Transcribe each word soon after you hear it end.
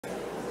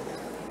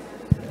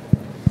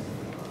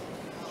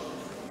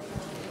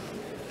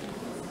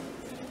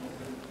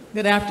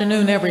Good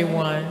afternoon,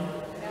 everyone.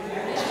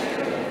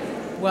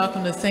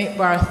 Welcome to St.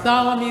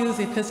 Bartholomew's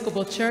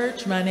Episcopal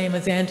Church. My name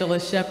is Angela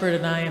Shepherd,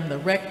 and I am the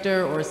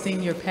rector or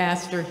senior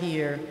pastor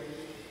here.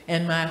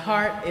 And my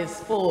heart is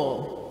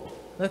full,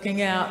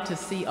 looking out to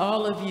see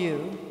all of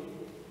you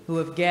who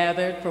have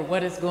gathered for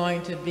what is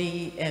going to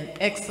be an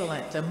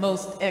excellent, a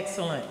most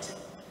excellent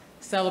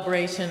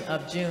celebration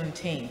of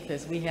Juneteenth,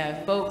 as we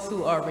have folks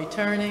who are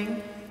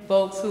returning,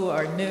 folks who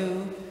are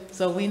new,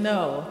 so we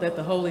know that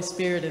the Holy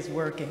Spirit is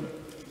working.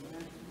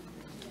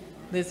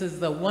 This is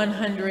the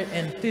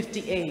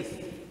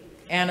 158th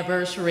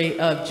anniversary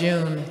of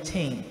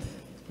Juneteenth.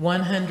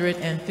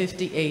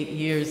 158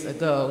 years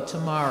ago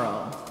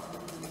tomorrow,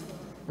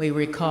 we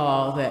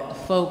recall that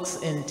folks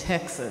in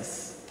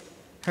Texas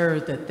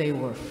heard that they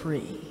were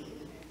free.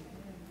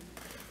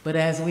 But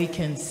as we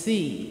can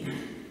see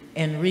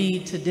and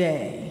read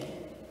today,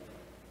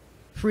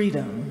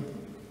 freedom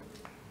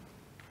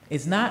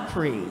is not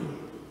free,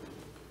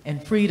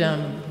 and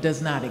freedom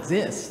does not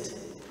exist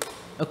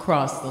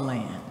across the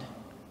land.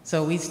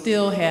 So we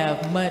still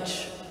have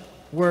much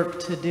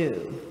work to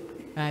do.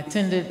 I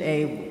attended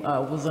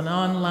was an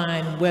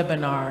online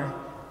webinar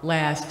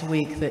last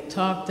week that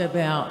talked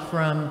about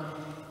from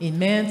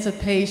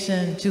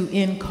emancipation to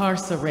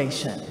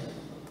incarceration.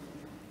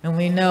 And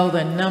we know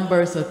the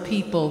numbers of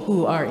people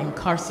who are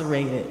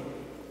incarcerated.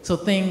 So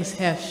things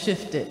have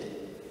shifted.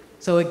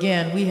 So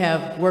again, we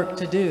have work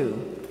to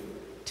do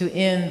to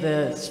end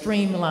the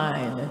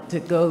streamline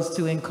that goes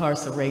to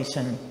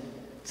incarceration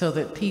so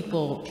that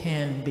people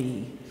can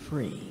be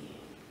free.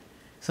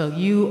 So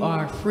you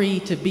are free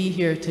to be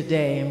here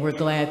today, and we're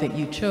glad that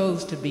you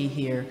chose to be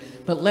here.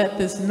 But let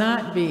this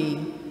not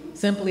be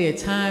simply a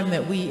time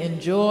that we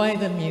enjoy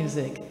the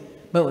music,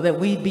 but that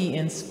we be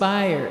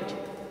inspired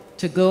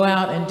to go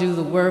out and do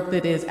the work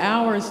that is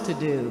ours to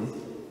do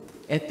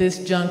at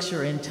this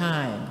juncture in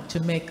time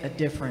to make a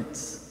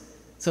difference,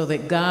 so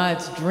that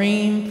God's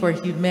dream for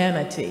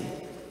humanity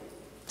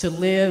to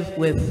live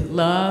with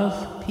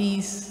love,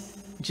 peace,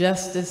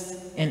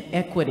 justice, and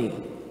equity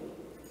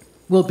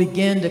will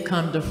begin to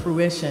come to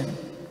fruition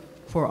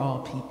for all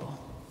people.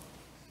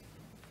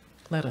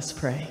 Let us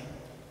pray.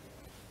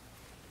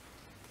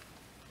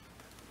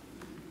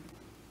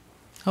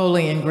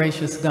 Holy and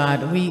gracious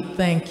God, we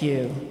thank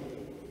you.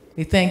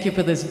 We thank you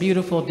for this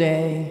beautiful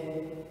day,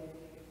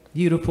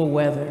 beautiful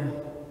weather,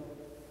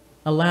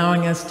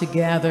 allowing us to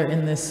gather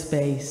in this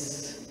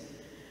space.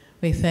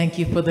 We thank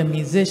you for the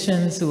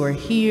musicians who are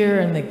here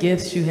and the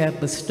gifts you have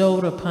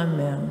bestowed upon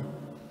them.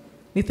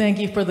 We thank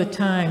you for the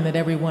time that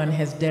everyone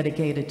has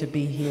dedicated to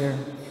be here.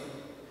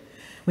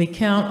 We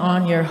count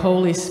on your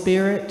Holy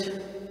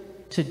Spirit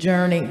to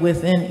journey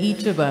within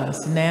each of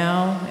us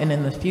now and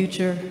in the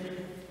future.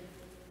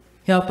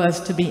 Help us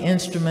to be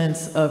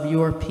instruments of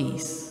your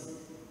peace.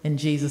 In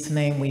Jesus'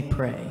 name we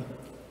pray.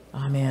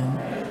 Amen.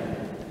 Amen.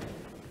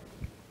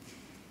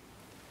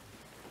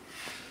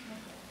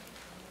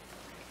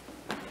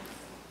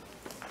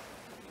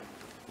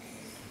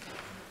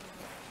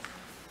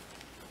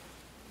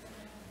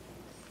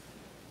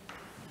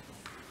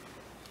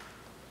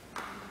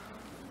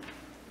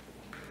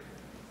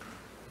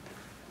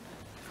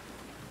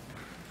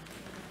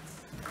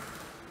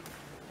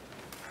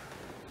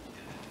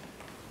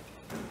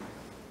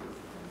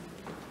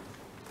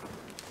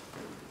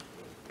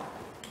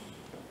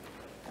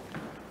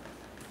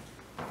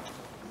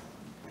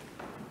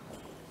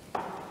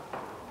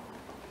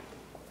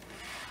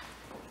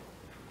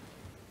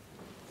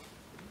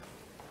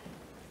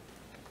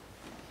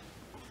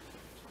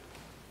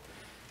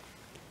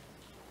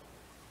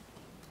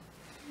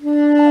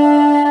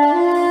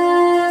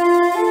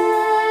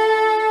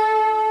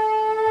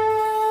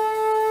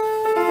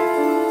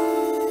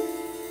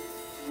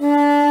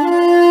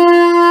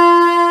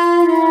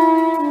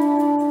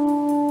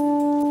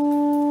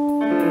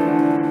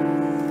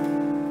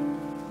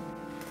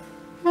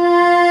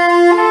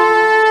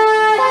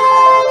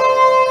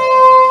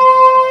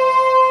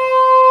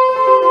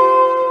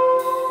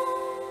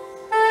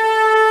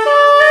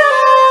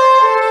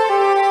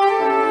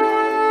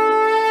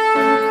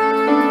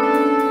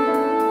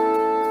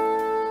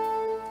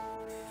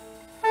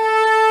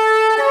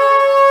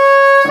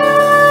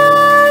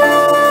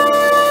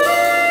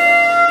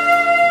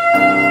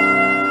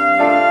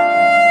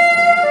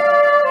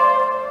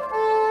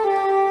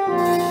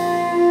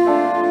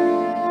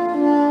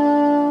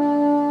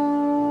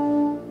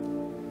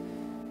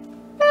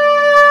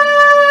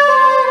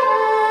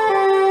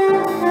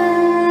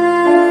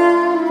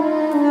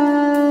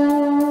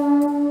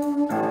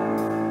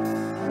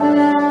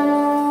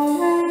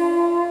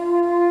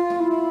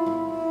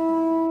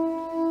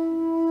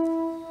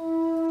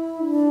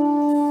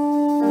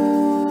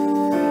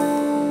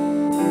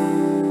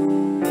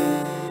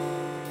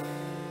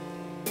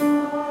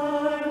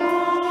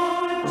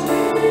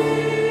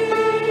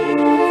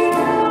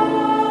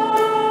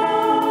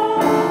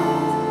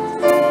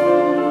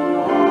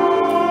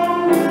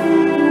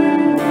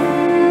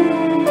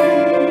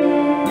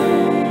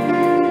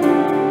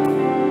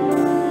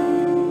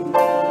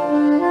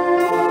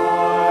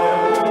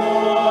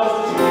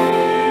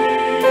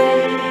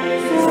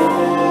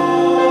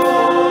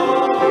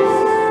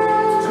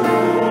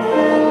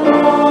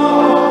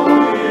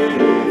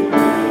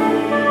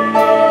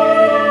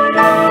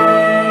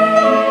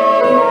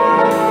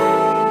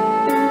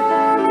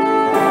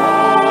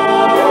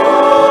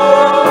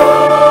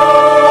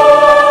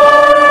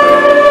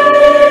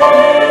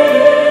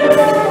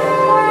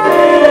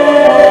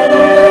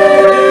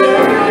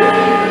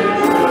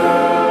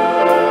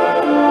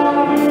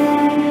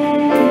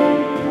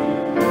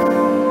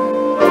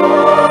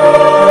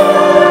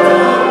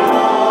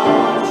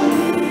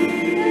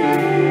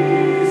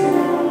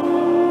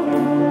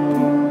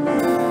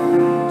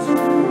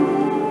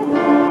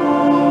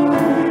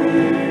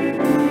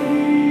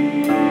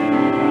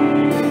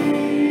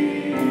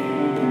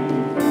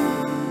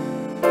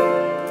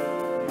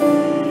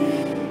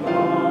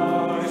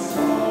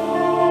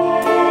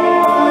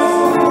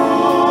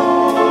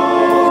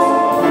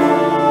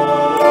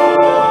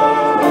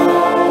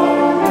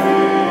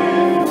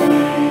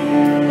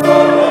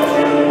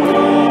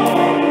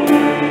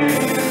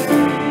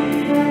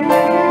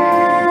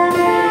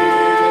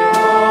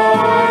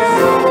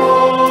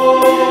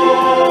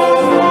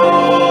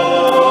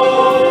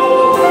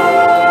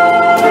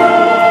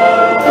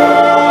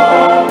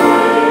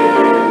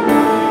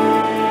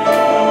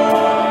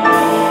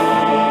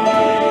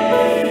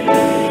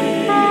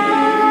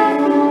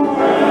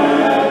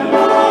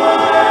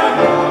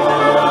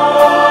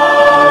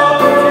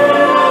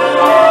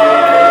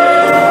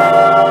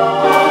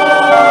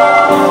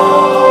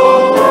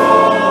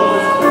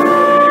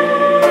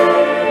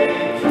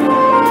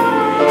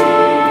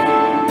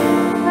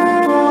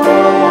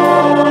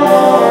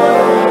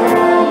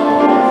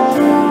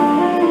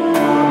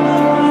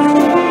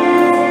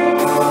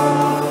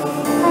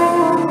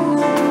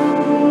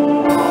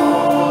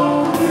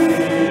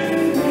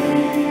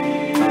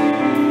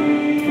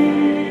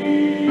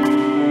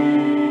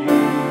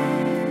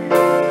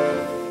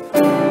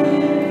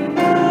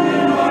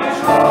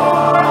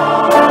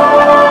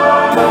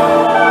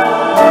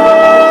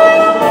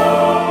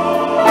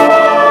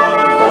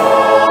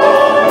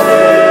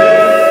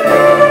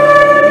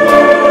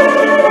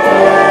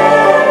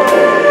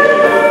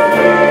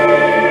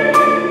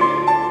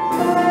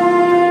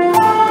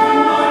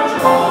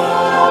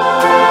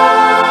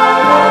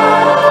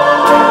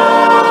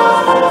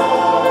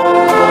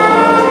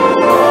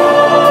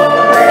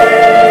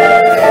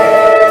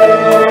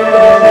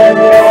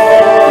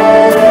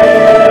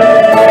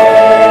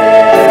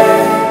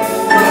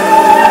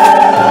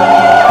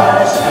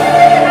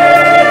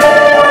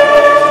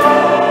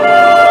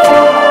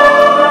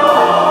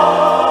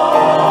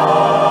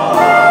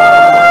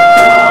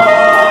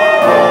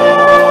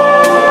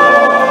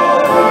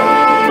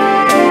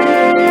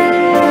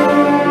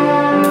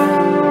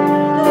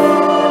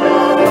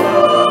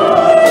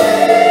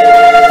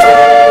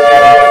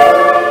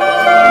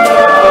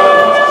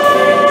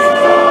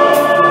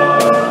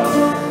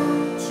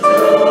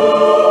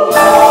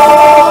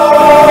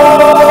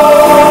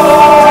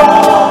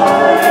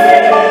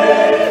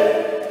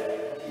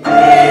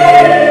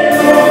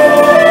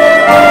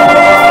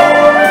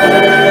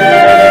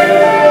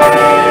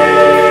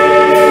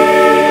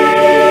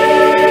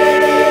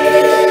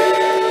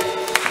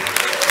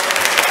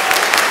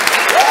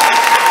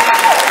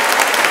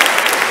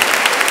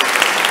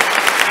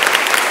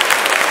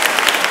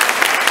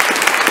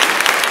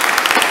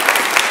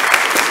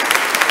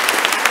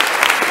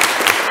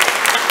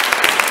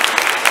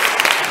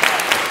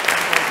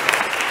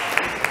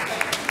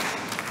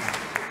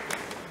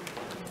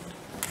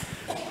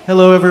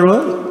 Hello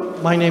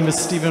everyone, my name is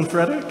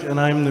Frketic and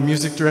I'm the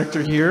music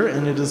director here,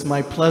 and it is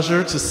my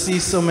pleasure to see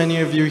so many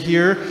of you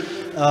here,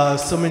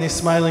 so many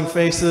smiling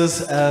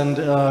faces and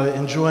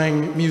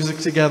enjoying music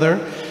together.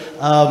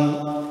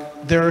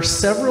 There are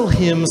several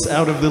hymns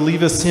out of the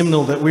LEVAS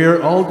hymnal that we are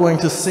all going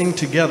to sing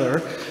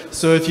together.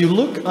 So if you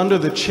look under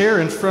the chair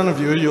in front of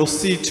you, you'll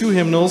see two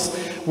hymnals.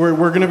 We're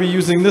going to be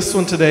using this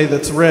one today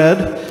that's red,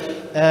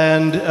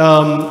 and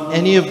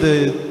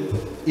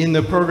in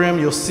the program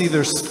you'll see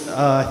there's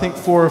I think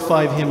 4 or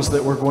 5 hymns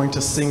that we're going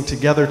to sing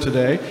together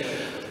today.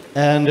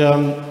 And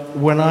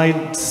when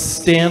I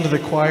stand the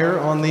choir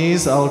on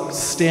these, I'll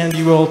stand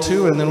you all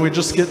too, and then we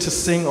just get to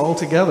sing all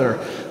together.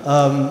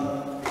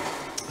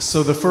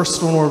 So the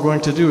first one we're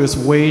going to do is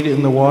Wade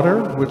in the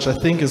Water, which I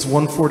think is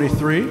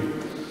 143.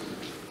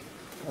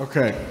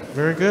 Okay,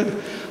 very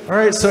good. All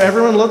right, so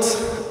everyone,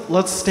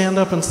 let's stand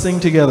up and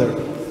sing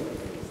together.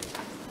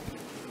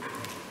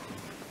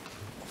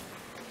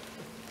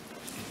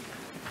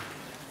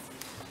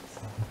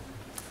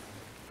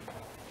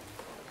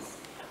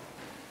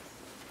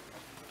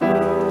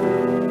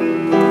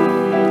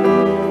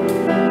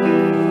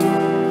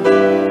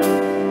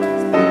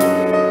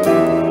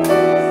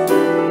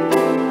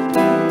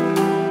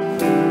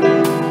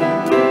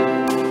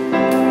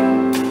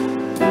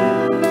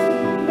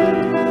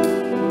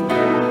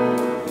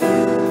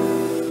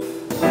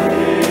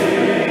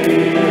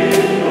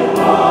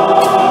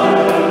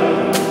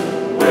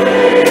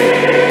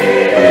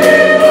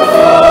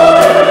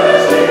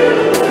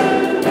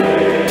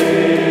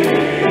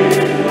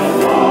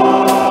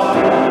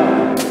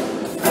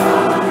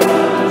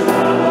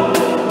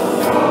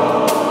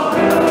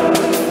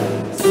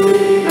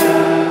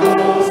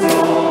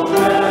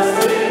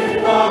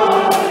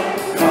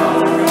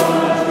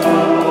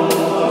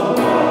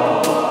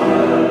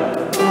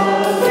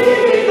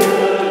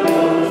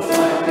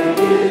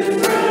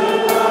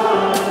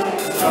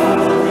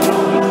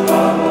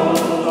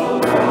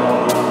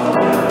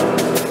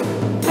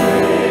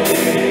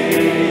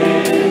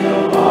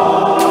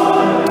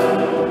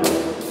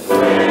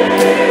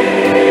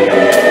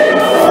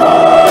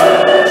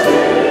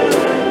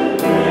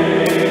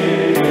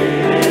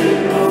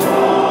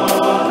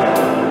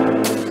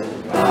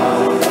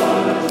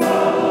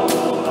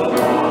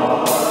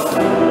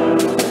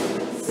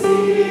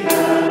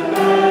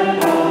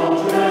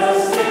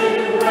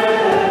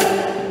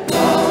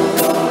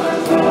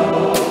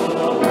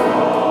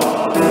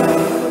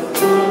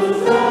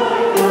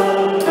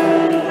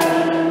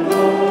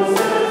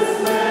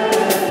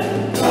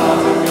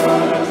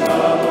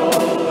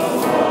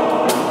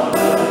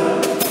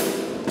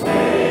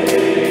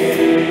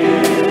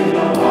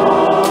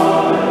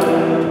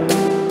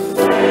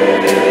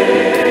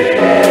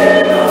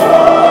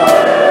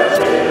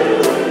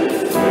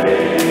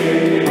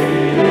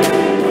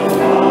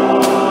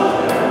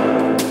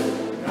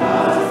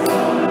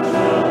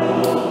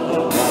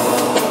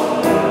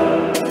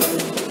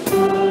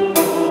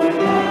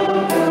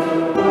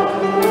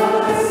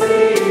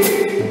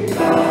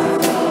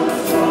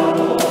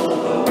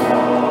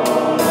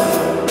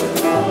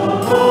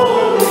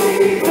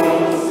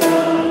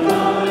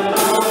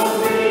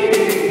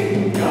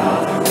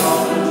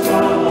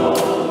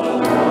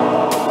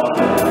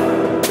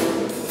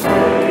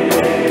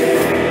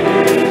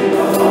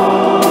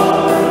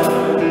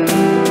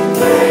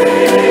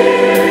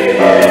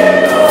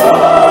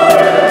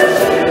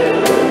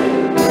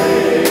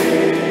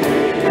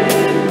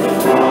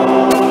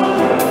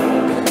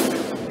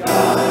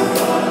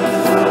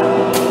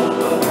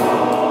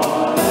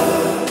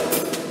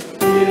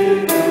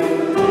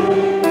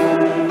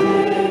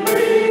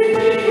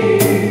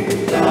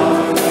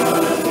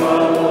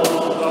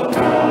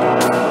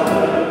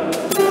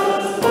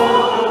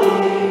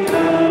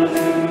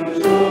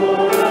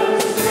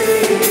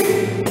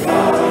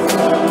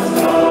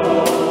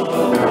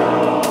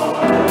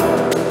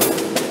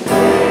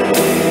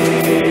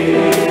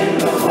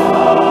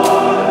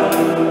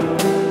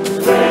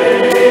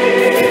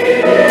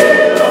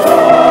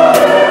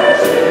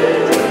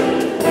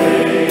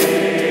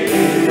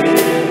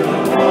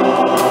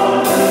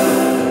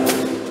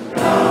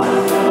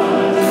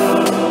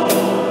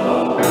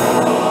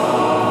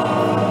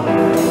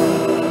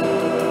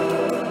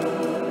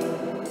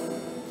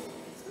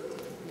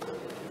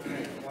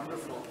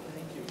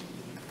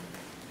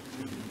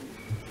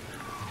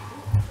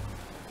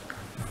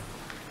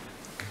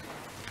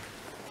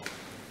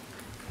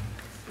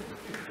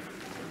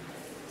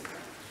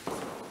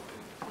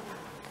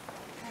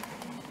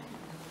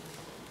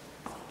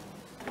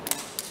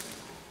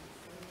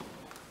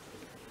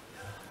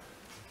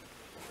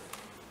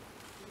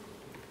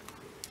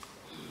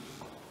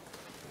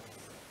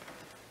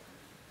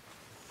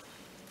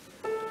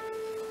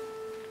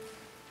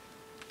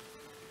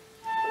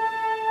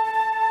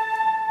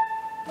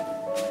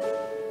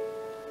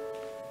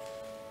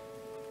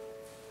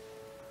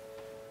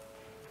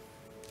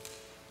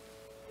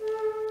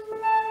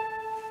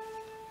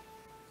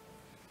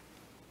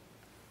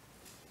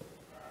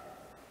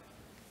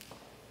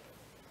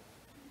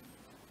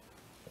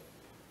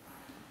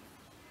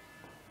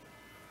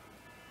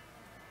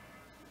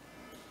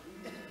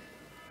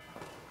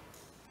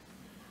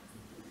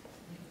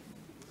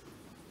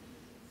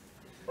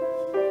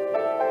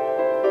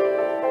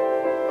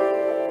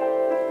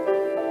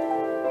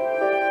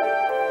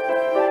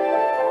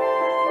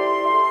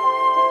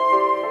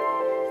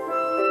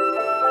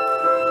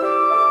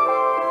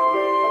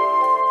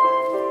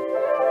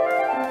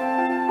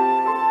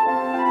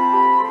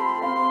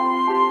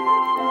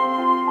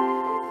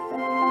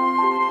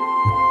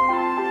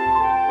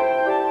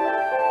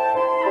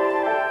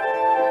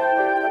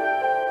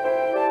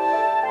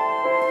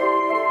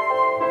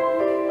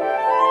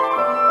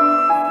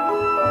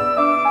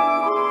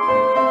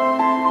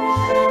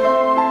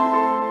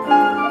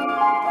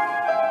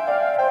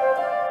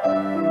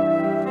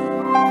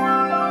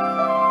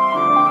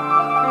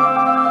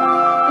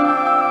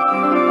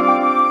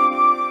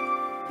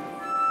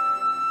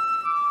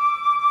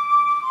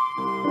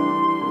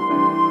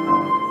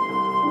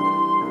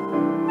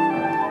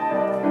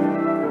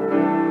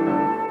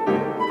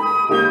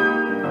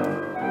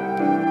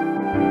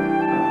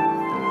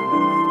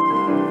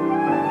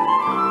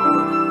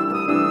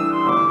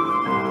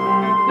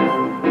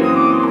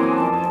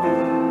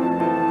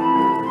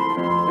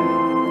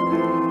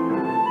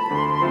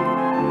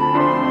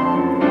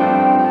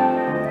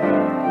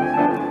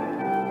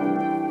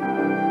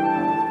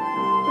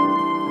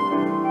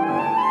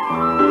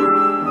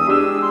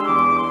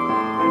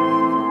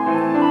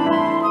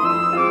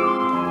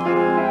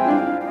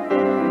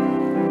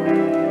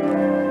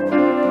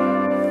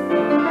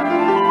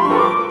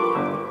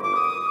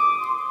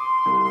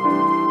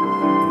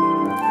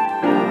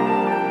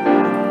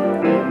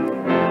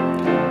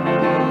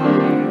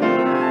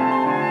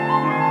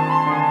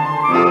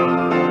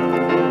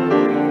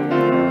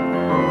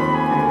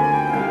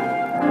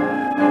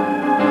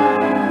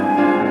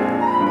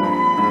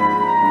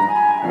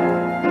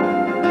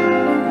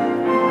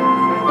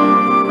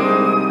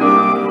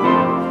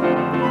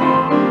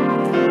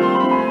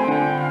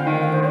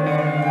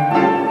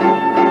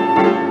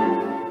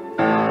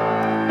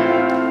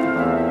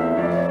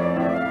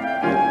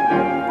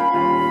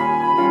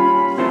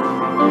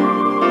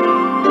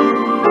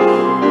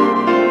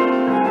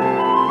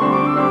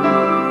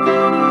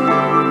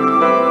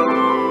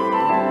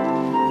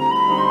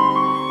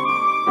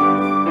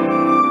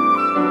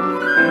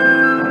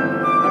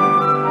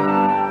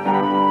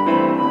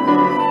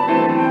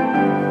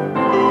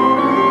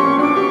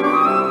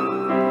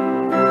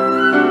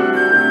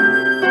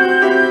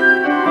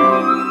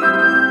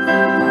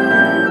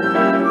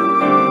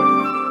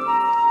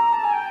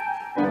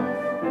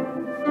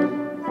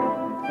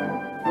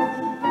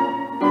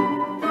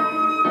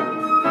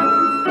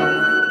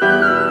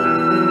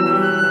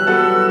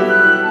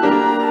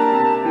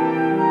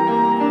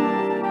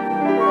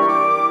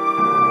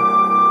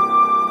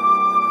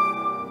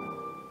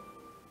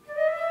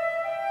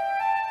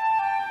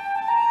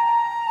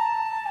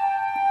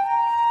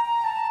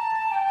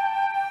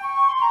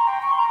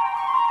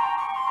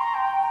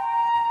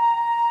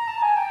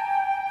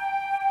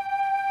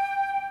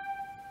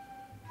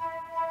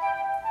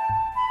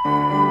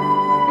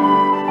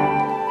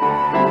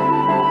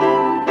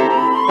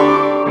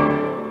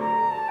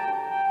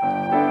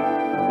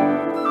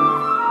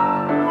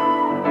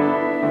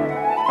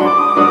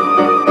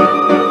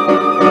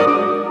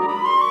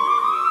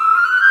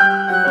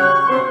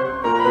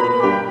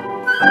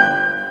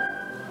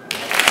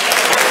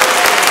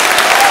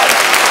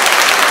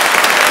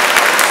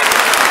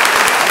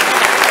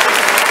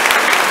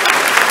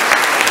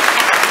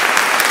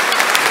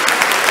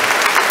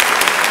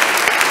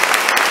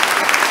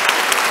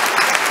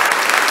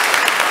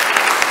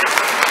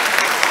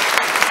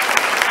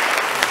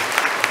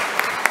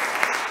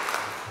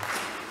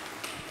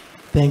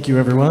 Thank you,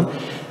 everyone.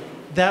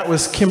 That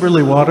was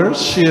Kimberly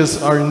Waters. She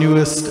is our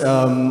newest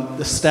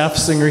staff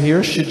singer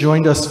here. She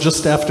joined us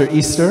just after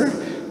Easter,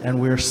 and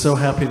we're so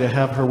happy to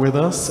have her with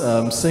us,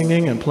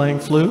 singing and playing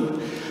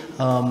flute.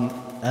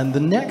 And the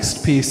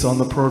next piece on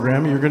the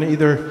program, you're going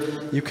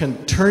to you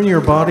can turn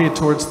your body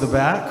towards the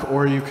back,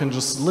 or you can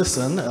just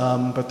listen,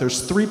 but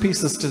there's 3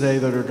 pieces today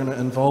that are going to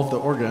involve the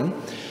organ.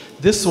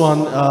 This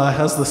one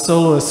has the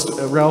soloist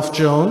Ralph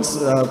Jones,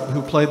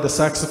 who played the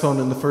saxophone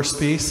in the first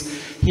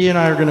piece. He and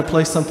I are going to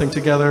play something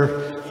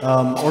together,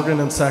 organ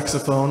and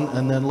saxophone,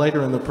 and then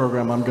later in the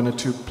program I'm going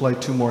to play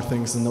 2 more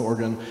things in the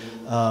organ.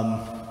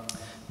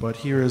 But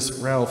here is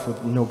Ralph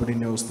with Nobody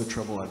Knows the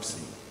Trouble I've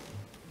Seen.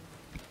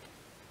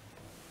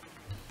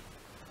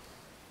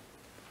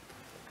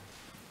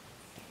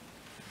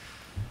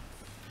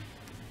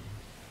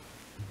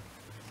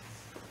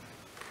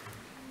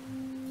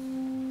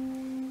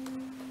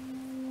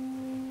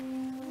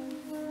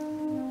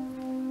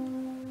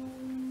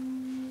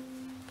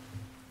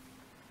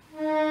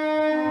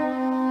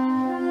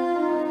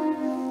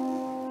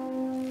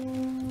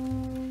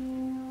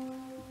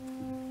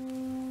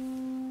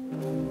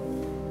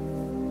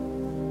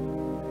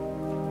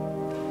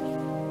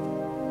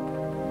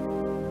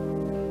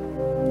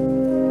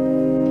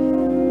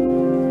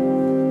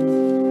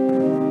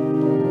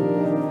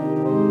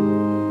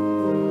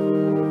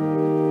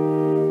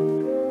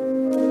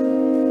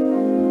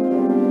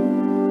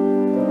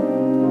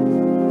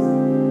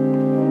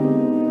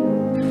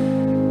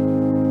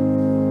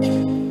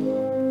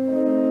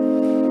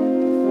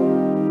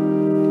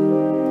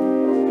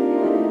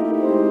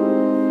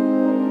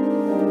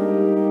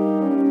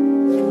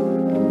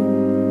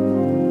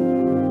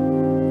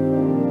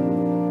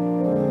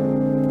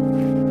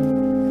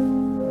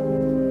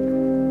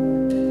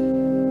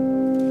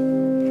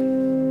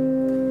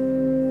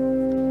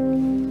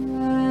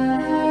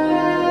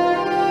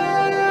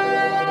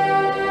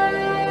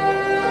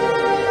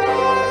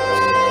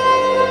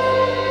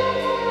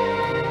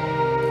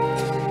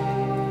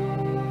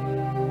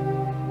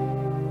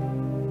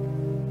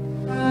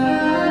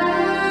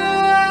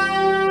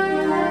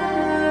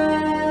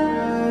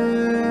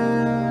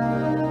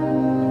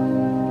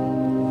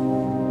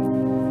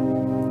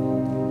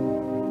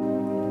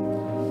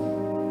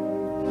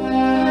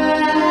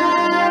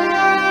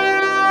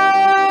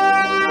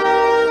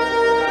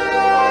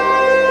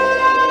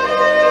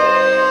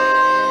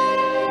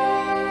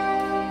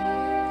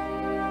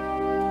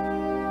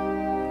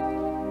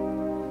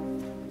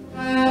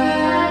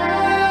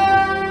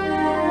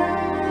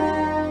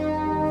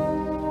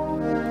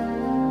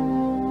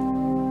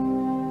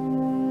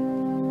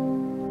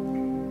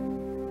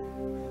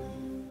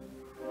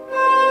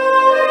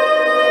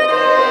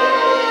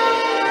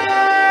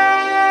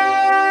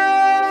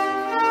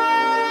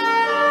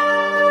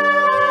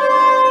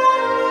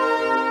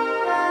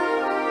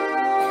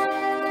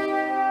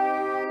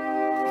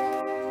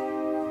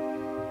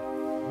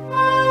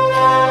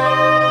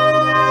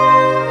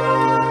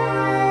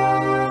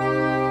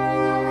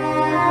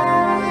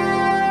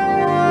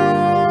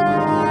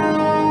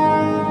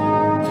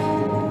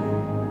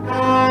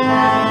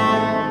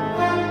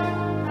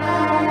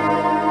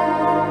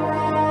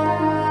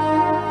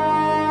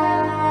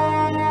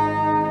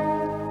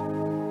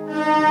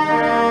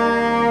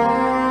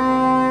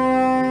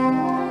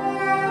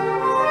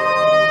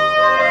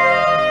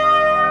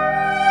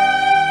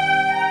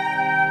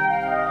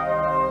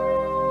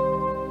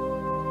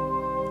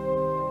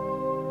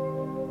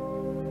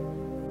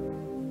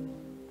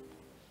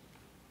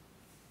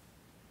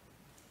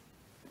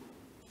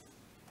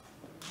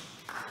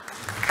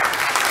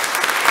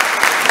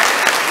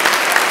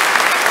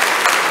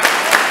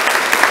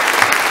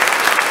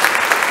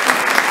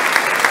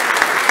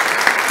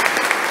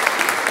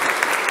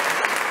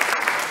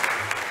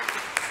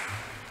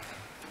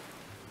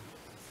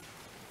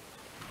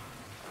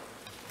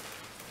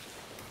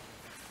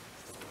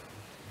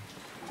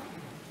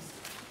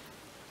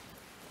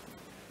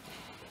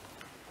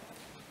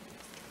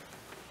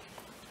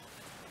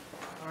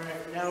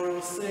 Now we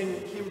will sing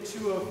Hymn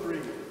 203.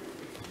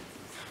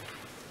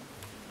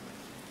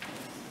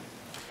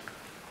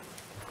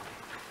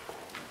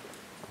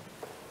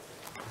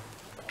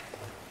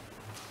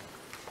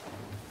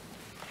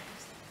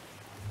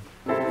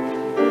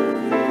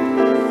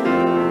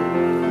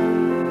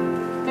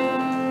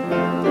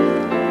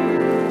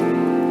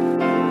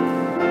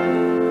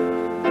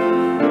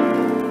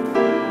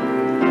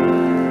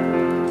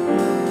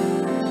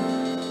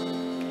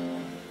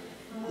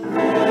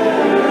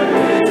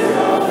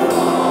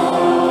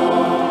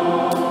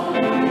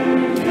 Thank you.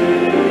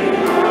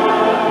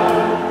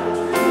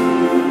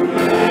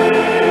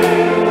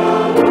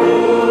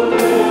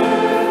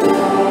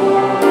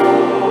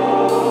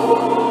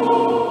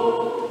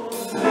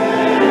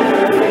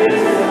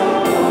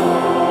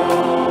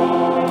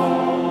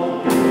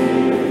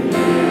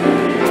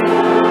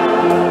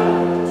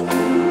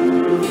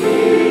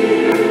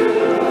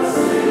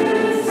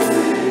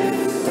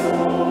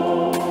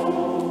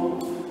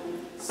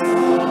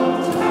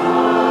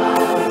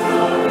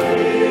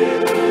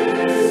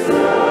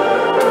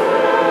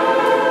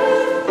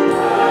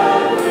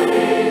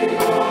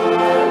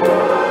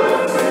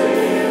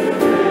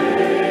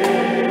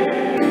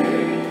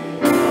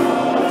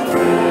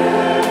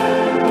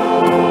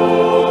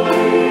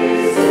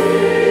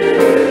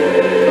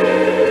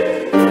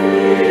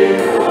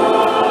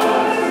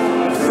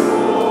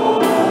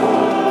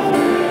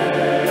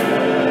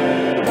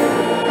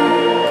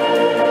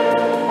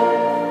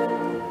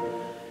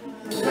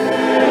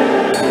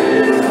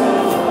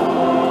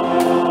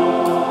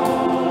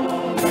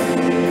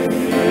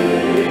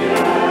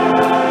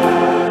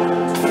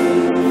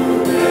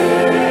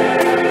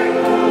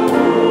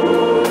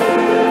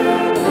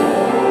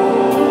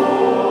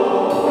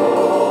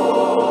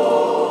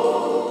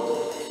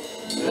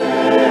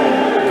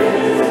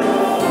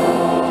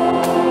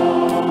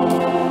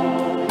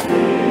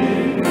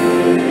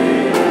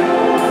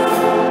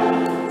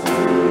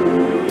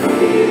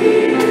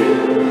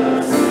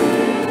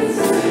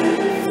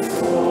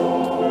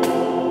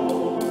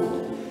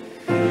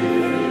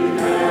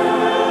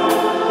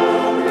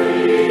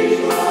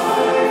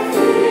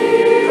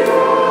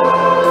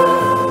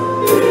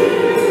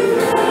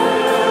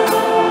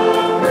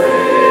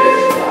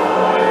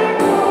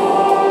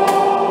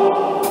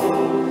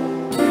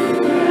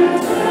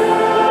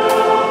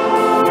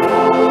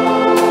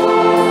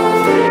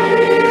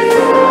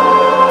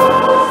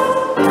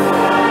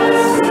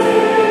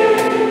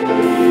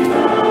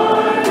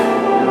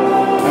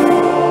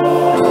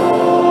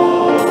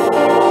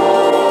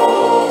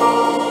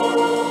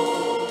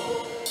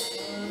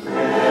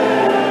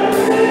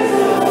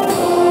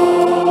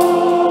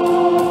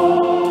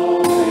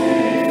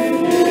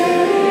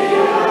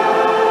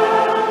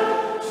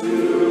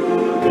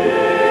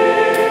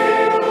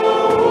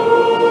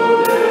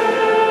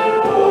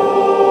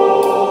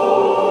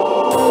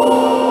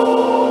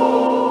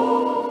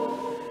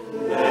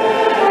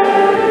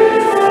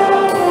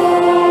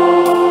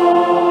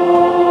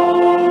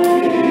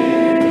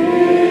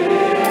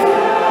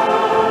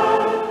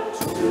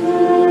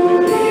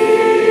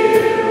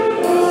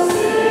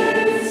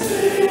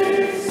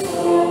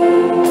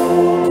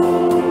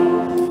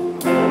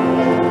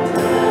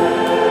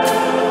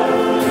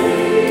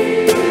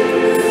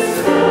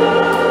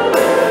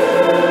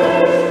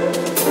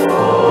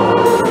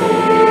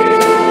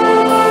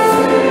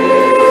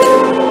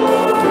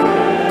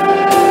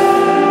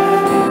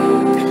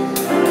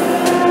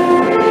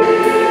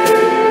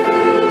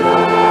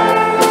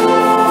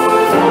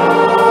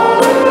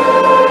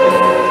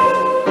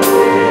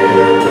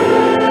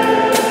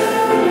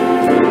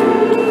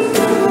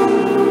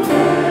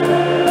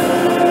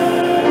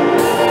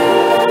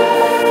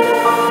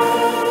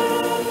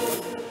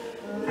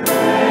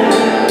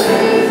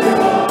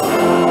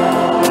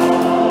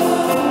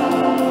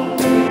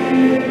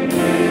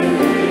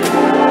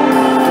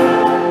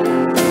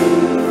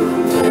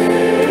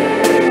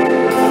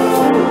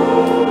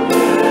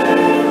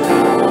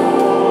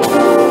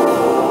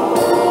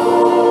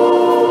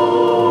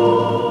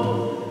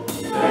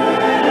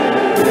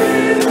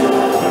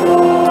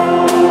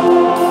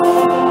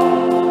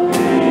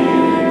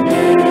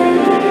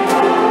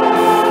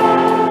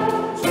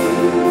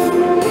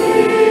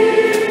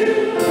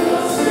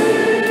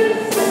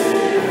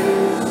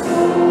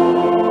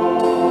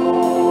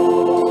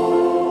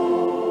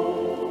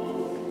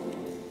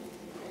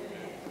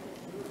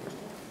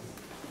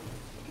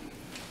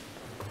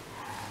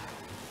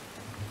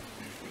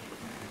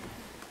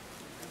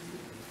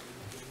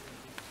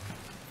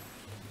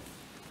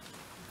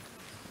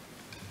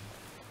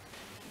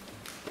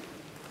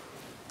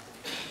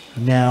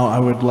 Now I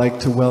would like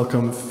to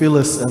welcome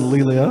Phyllis and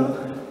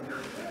Lelia.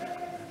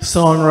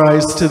 Song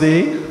Rise to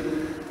Thee.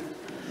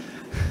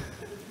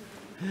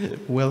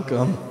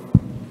 Welcome.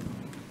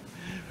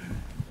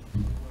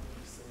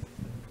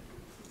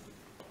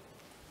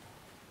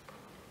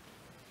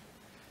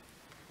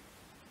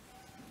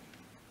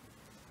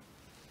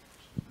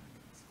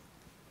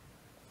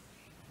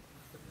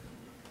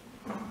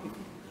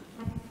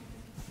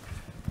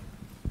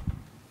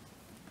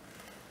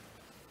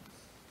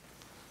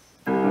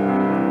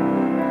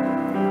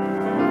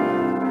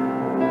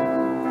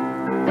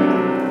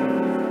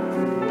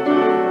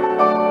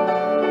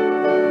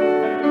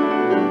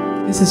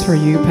 This is for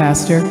you,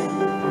 Pastor.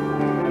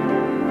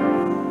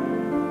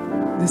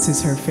 This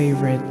is her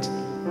favorite,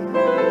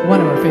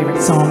 one of her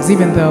favorite songs,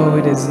 even though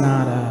it is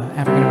not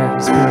African American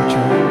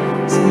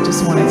spiritual. So we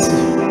just wanted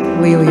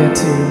Lelia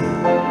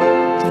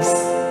to just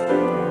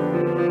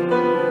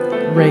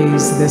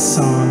raise this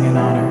song in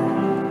honor.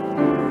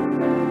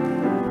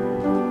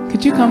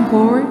 Could you come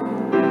forward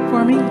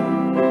for me?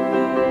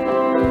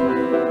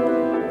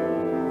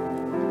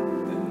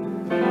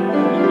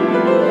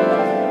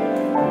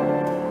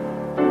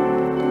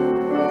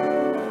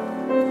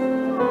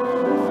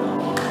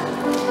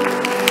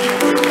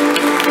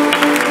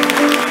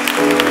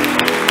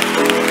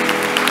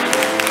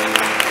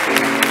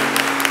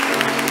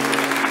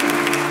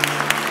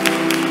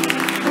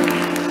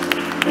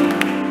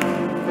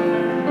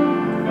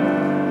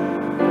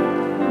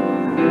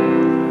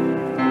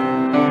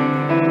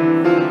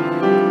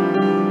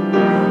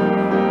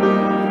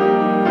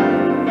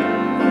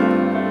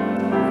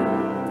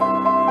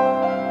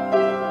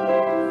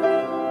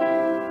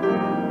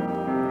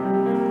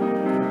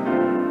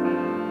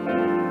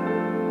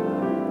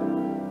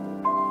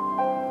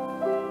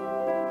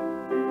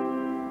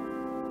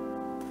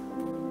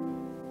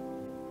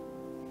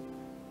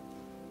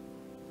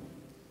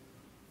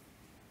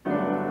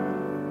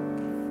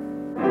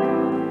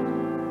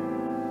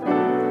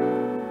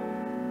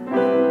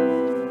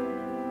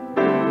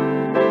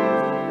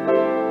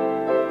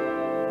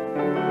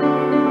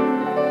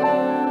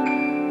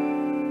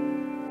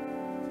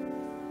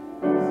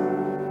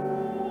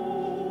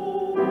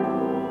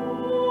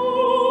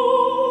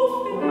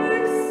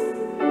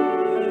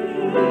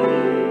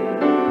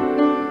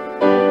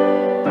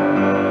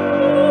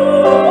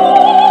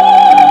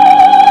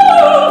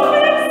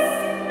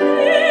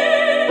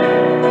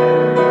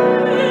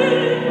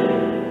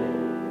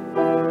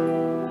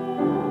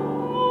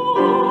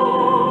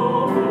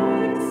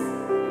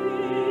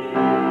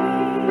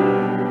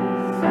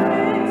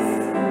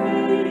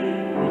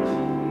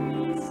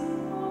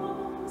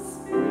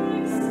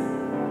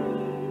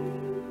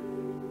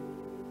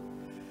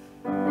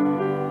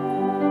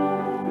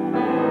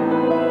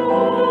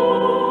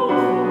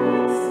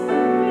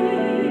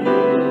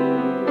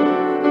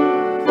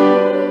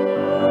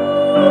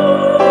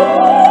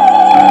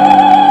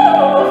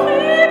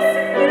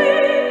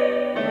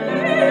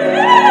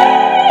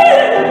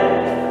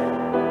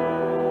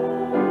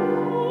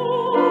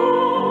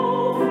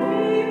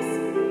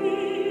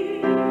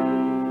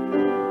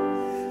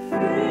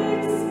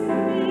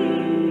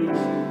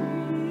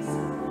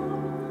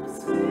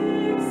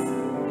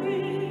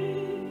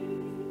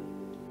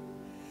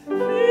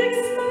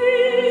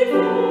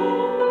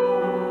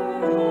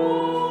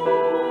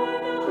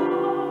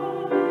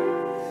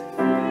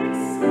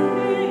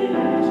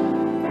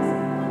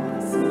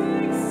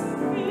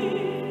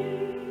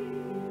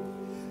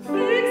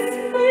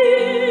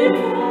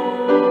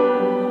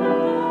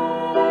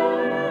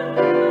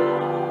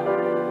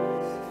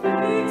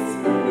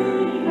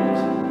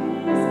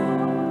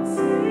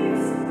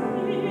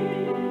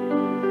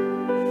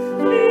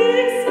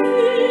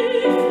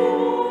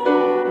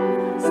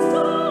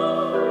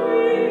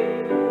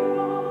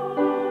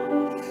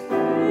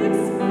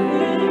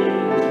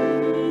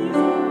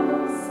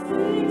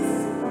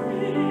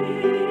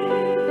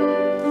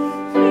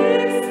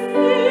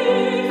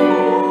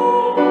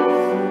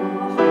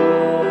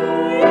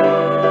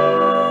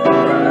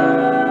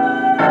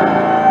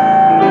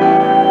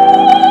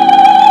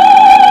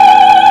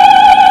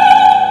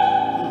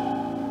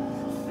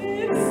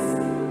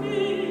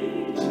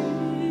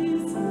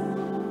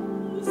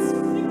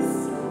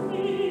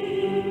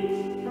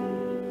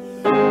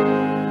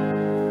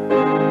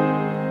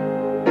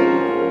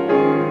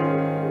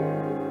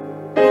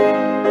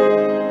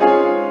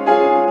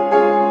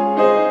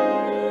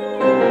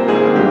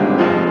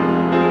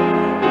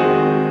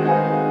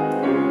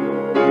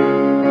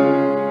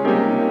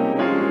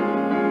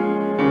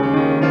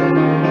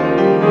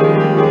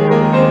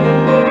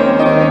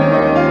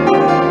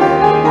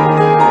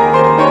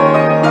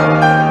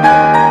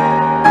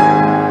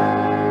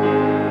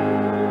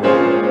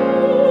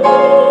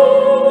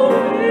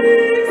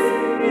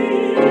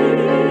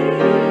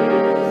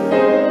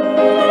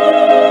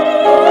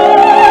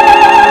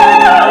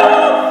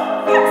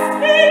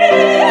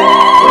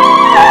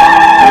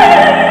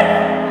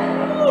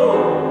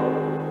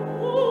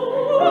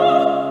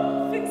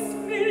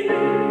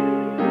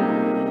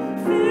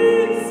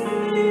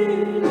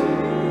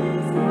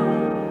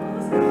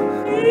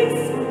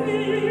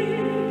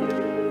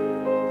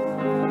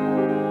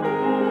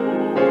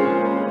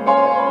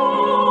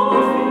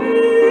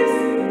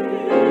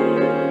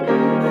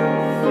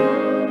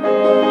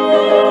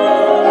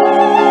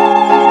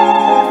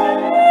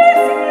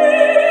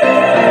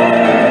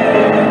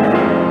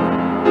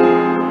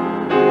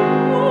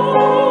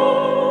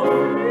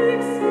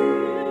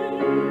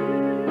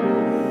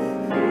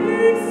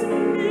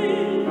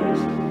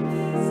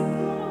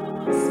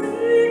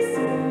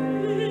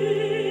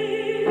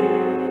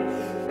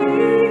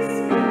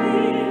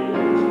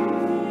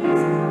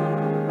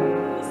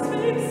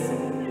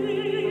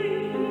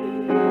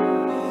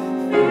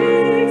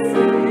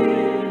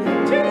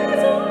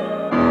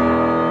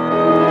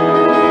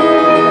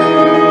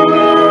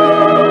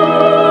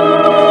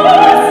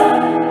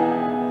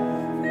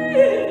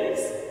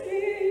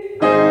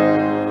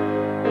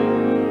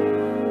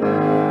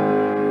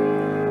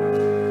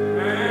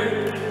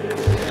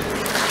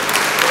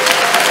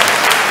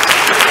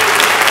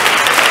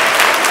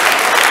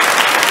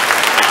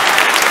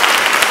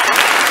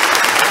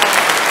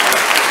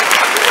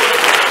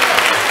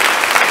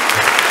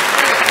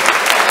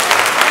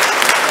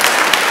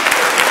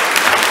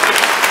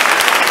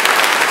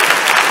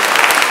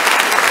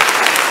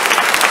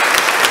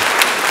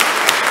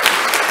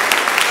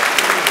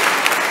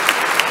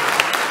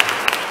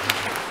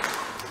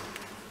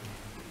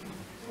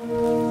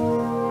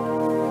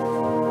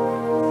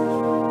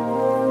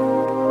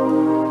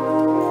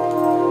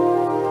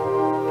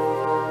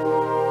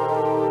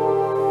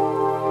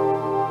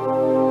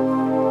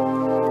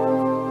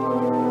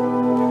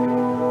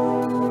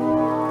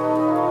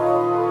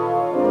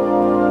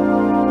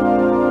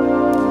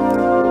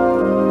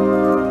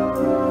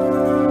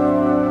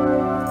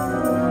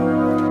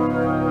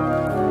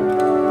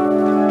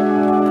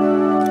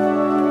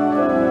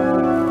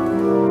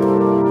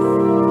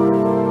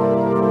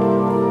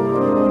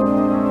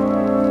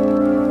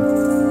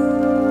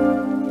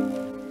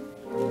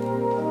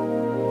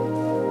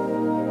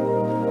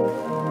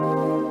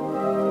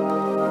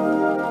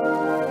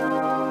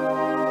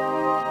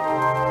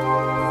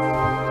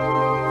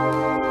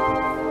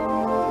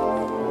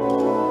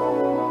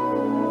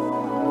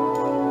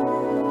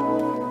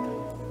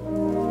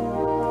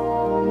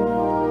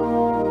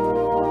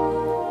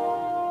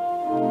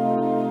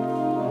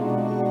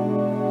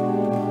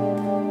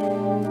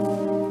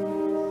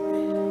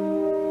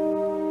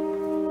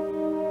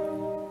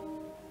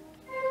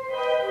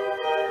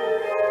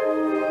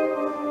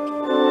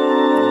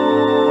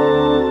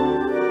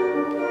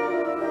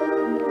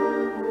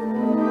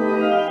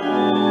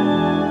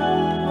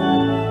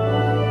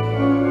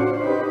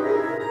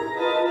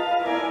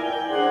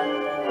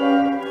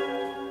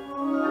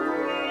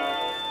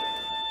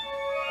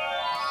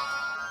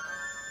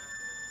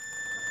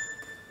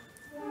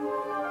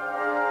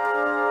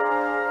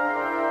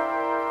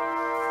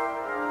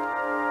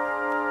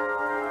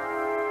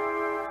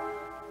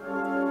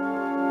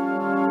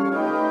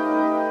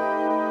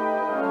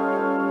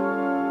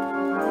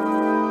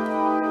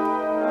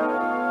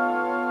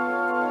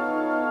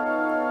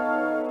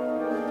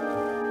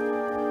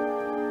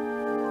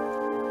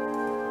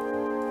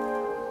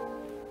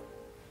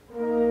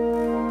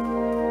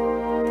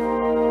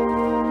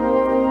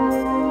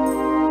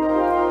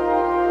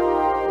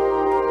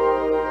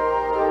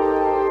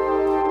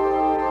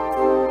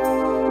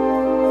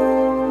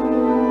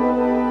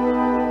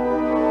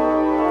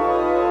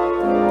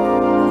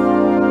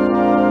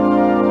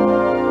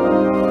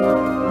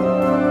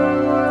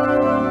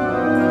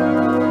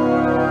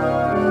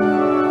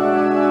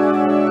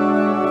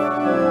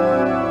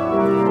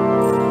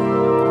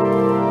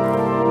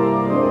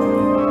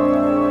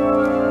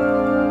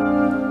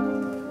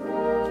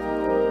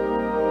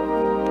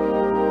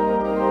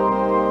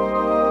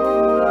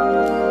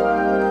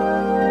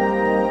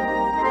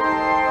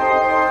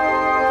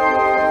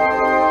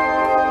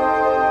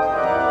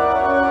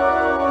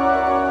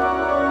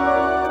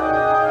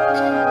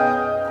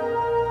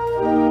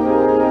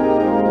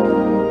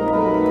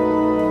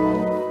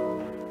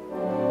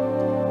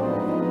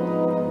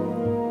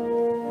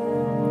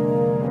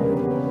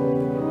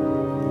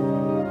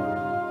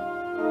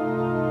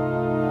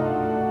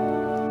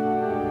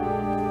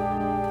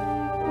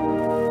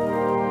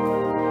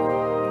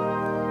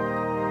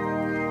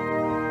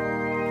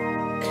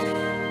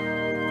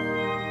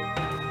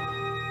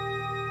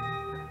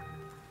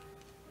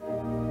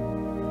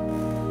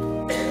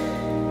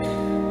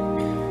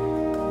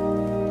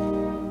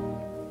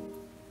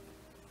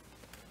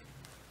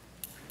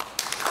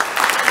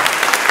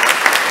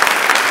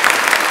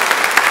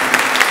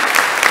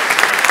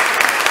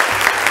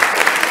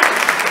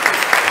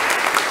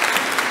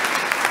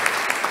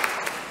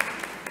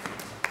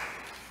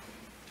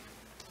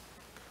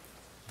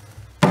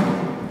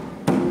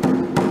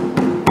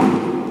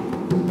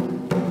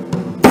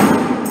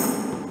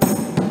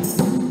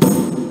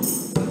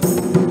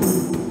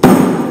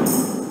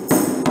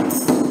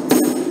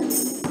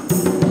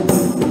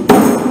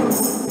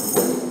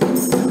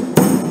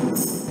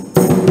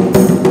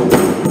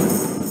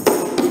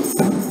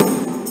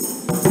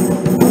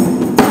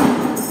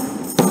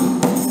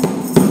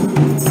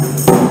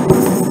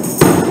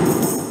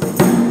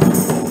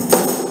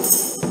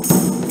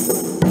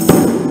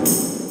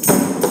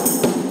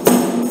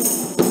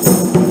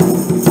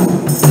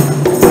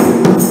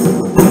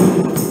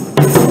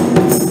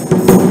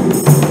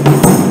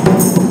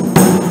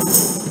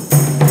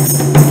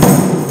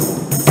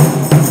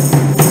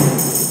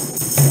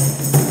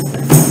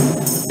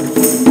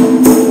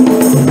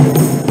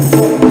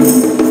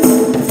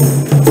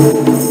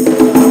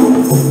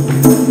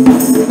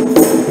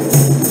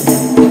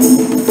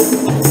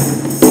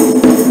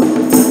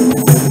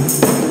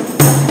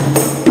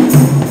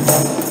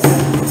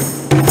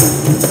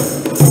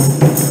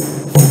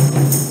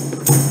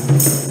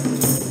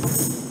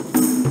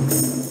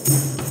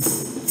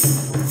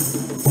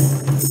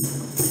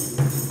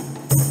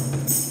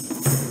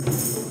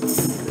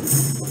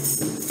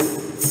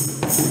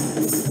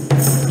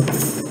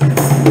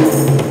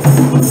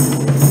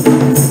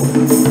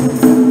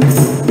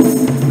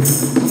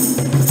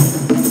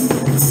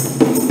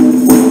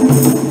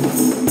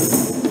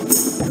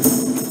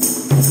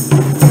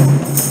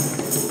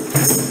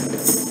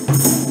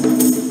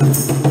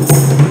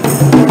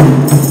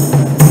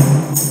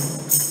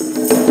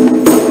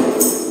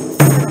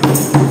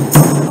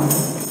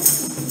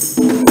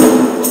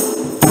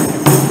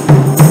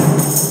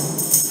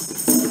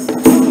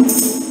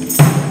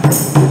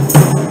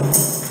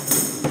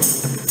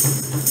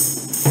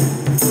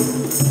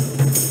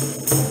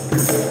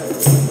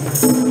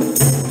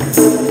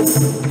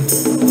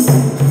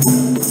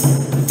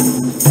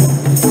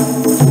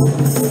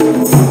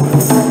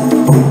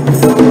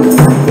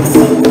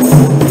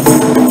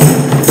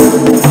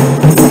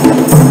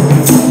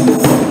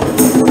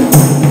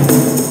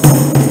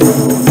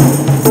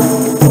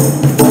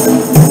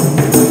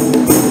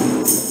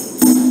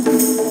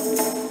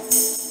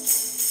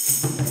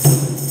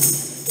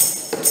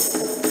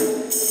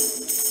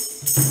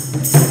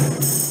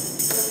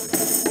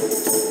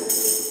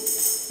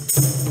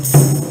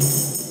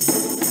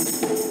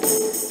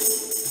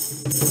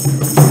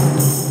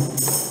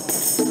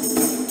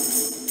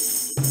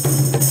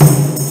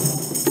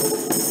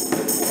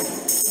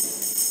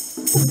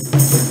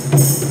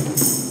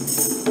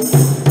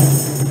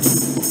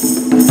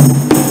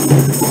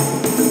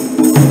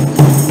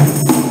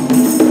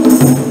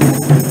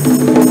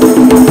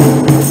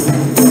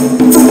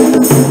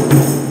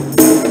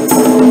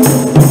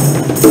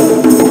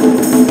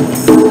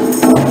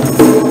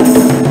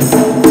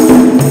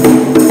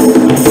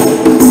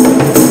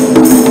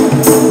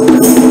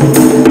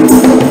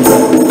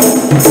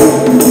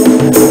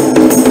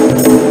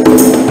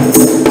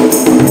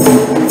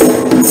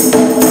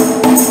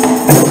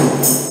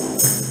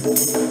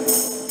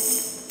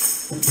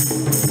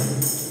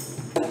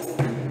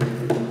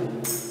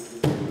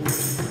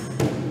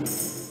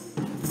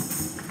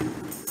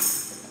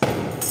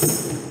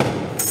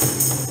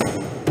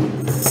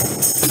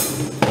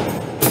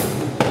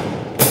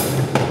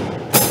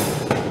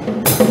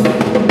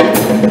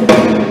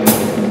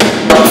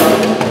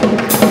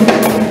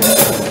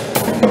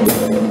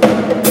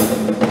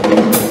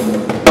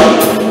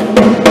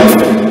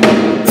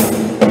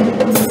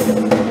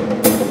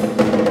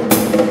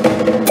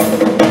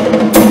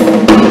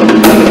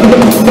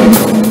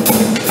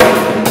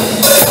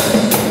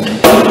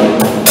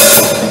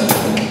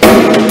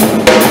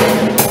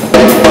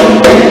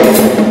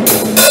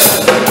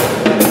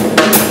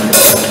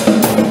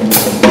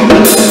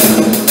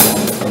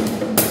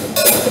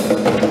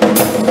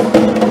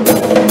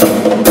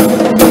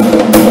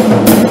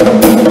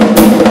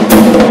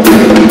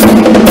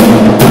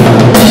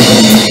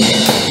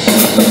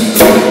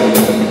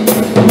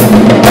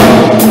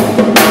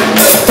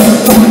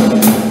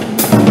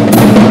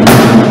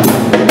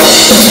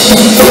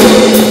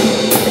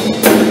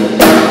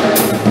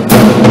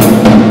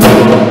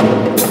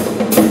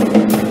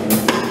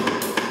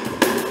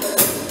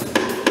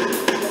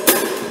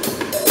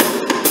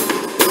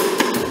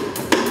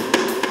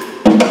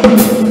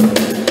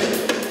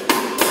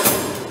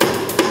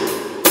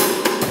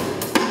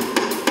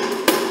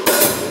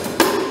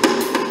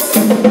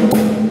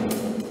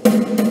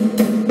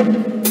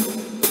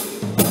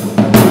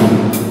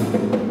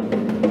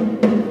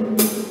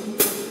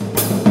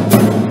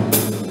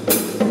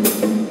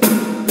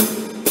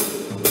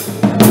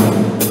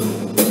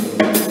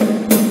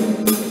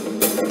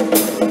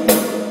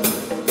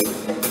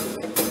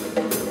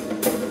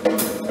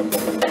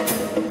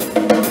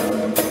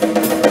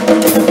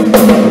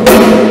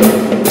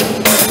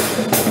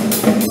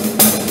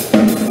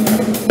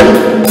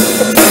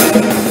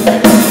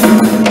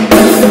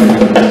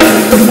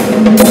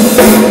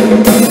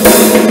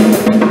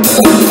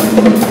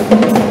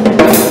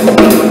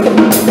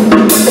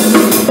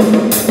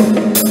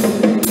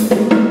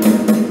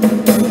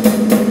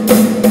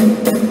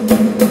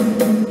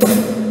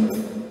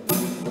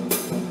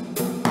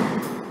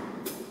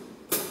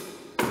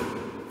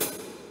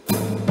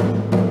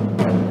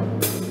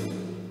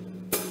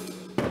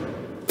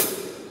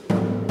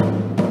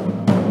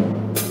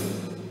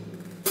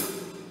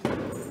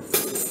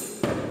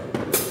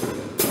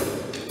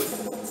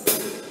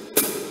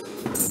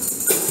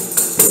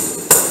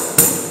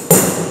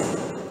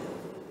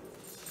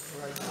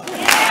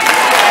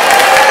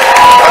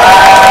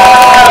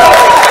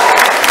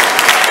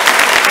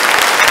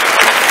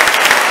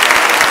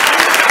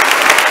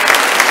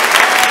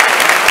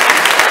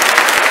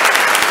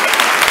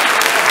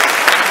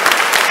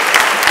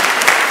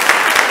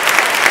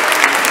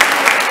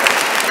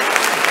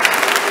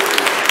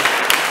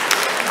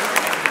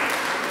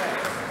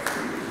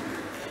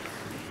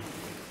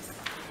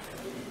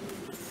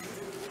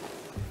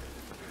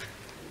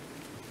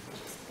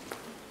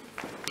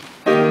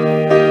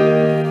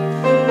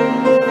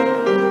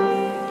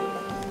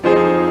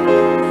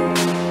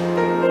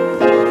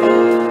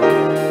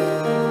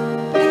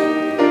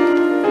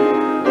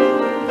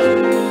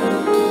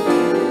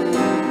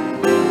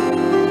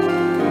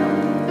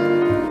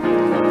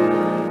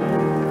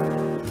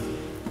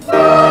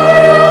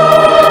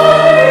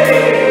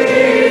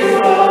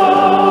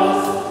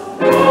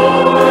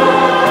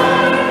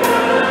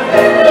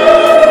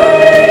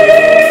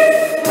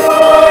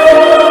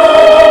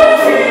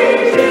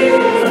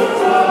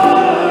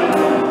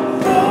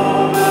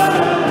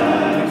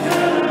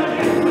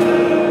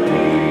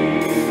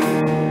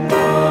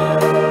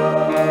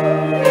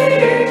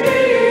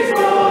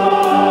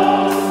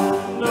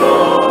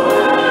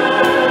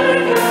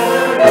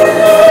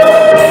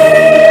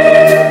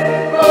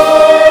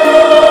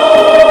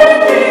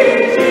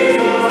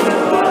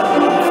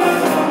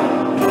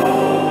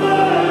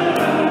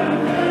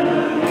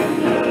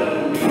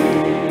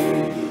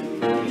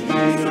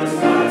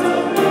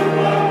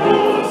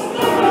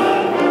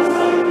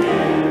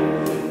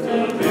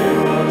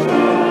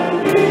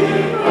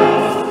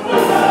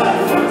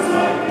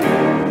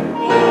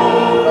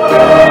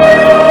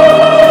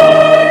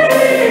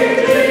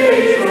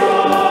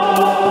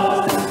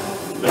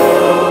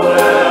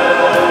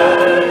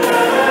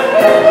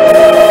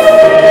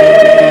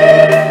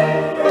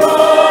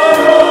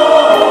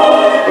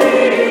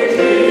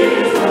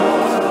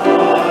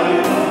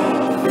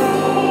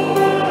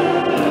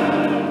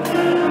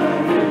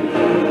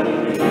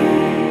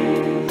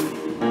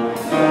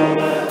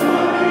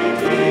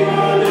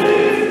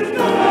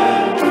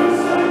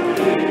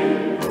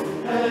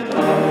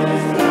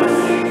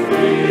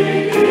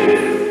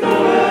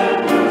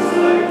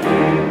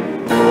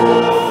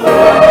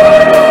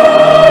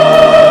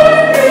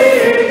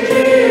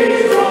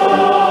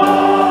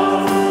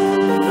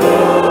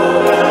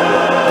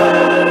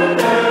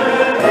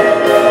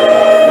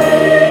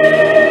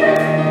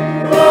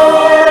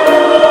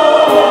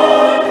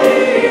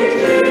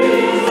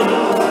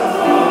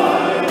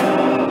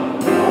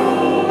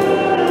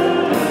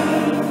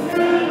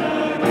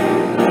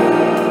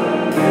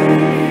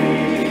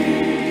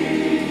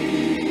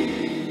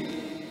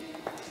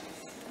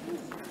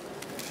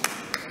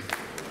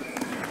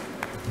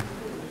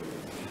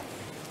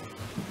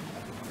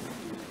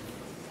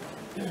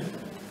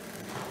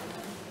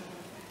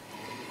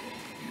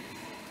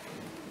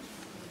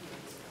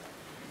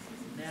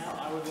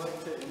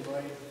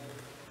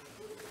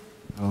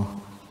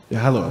 Yeah,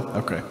 hello.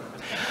 Okay.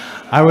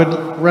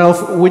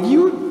 Ralph, would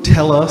you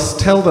tell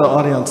the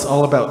audience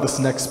all about this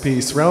next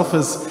piece? Ralph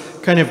has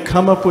kind of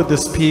come up with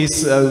this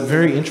piece, a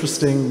very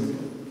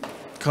interesting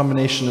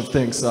combination of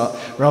things.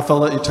 Ralph, I'll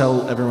let you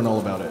tell everyone all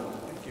about it.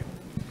 Thank you.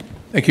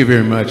 Thank you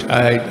very much.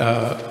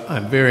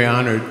 I'm very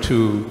honored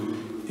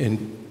to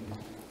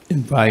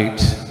invite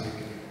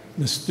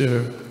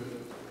Mr.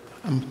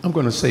 I'm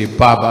going to say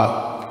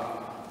Baba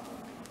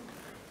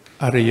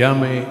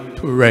Adeyemi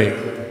Toure,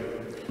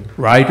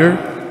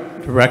 writer,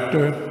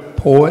 director,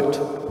 poet,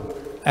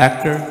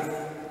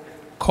 actor,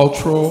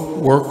 cultural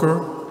worker,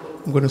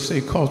 I'm going to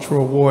say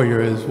cultural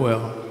warrior as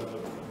well.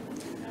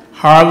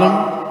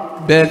 Harlem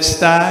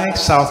Bed-Stuy,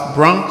 South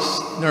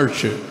Bronx,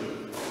 nurtured.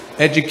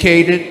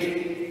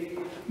 Educated,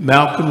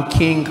 Malcolm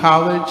King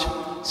College,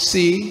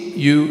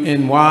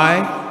 CUNY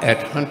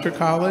at Hunter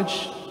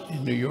College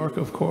in New York,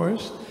 of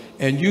course,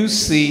 and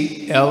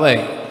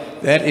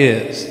UCLA, that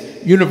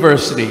is,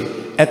 University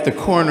at the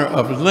corner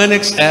of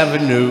Lenox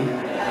Avenue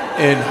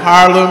in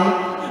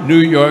Harlem, New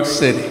York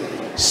City.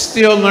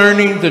 Still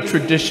learning the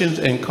traditions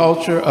and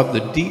culture of the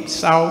Deep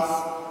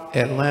South,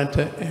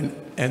 Atlanta,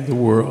 and the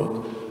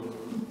world.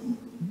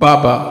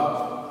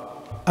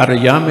 Baba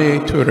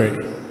Adeyemi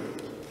Toure.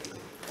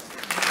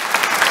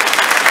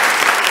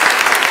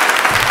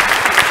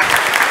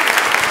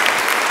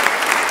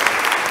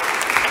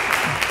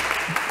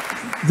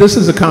 This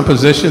is a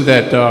composition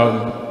that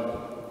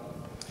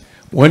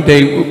one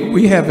day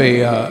we have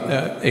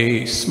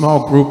a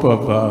small group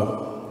of,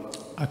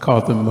 I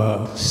call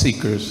them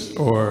seekers,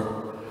 or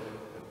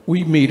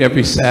we meet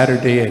every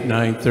Saturday at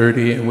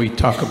 9:30 and we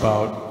talk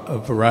about a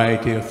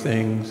variety of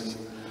things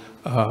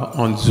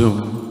on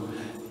Zoom.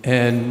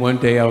 And one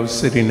day I was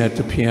sitting at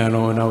the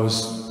piano and I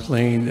was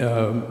playing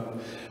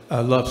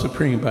Love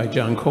Supreme by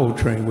John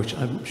Coltrane, which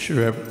I'm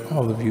sure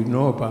all of you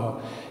know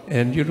about.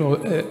 And you know,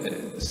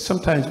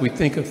 sometimes we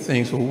think of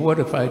things, well, what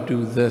if I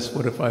do this?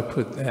 What if I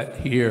put that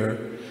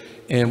here?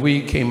 And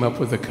we came up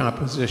with a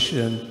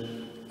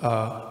composition,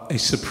 A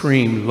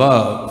Supreme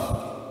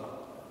Love.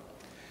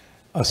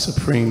 A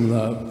Supreme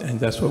Love. And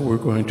that's what we're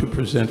going to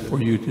present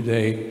for you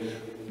today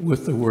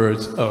with the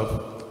words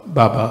of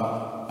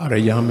Baba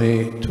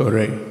Adeyemi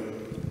Toure.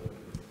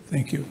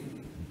 Thank you.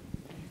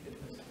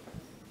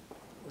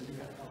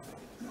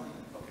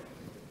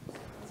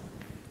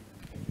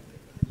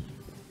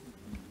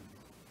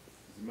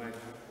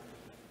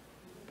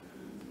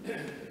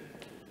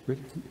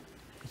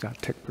 Is our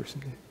tech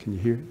person there? Can you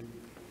hear it?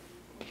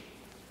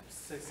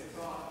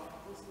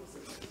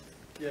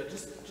 Yeah,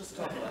 just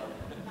talk loud.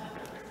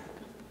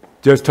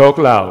 Just talk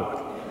loud.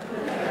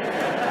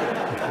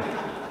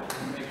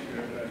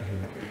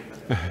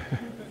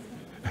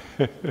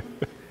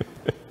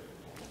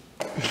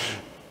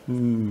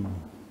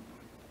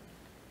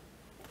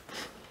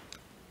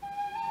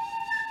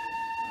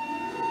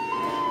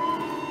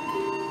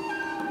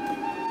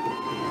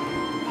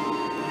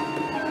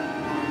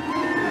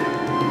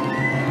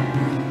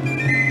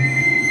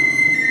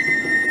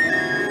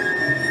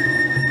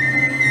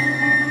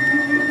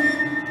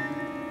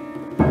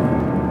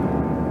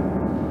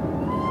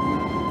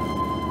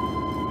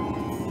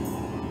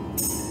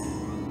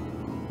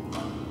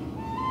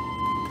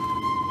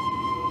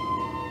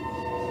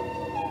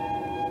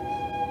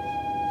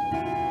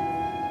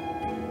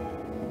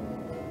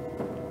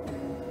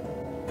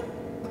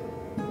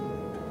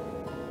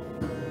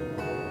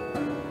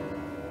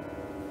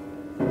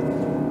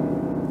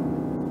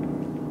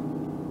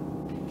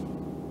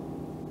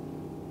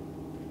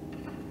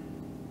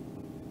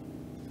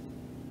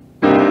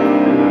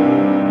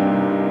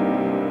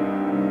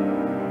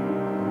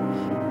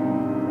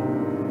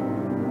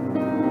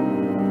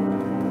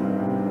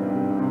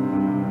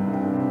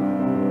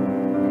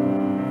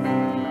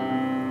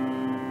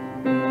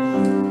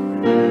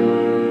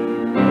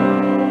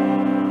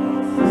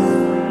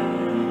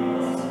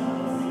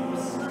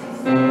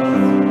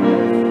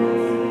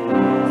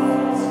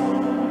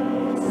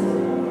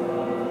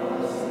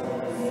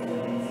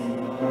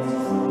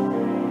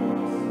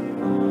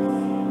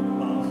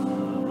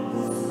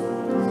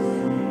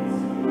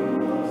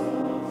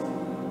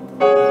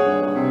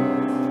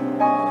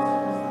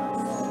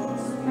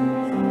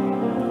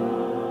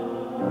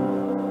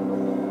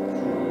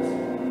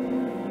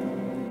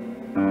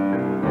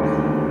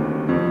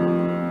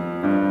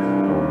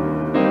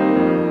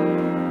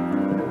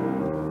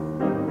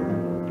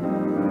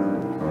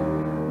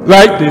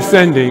 Light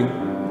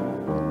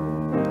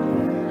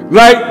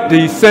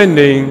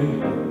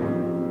descending,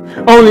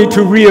 only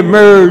to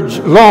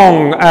reemerge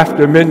long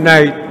after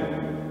midnight,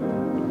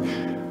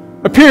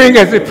 appearing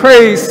as a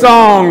praise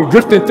song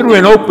drifting through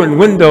an open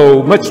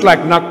window, much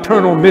like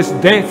nocturnal mist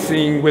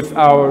dancing with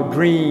our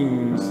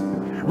dreams,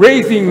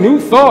 raising new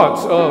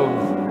thoughts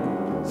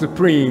of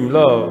supreme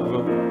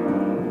love.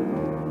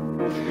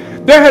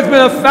 There has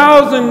been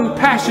 1,000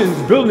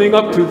 passions building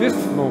up to this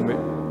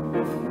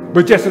moment,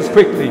 but just as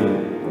quickly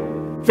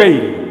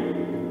fading,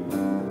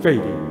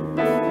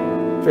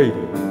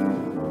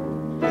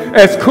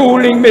 as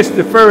cooling mist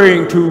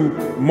deferring to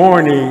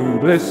morning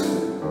bliss.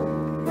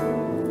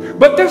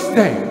 But this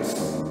dance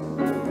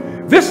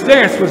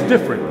was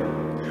different,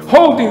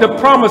 holding the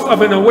promise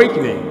of an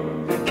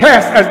awakening,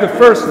 cast as the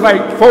first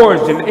light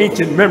forged in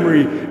ancient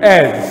memory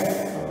as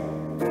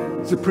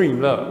supreme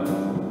love,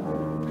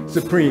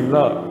 supreme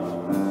love.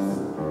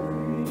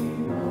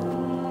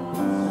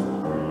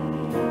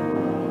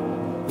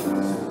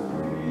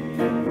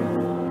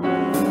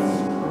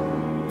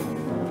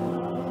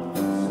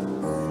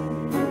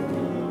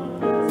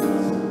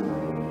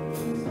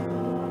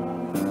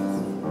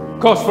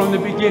 Because from the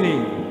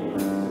beginning,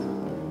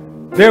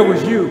 there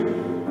was you,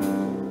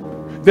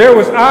 there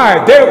was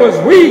I, there was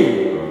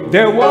we,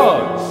 there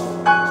was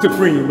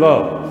supreme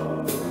love.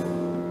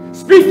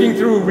 speaking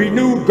through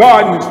renewed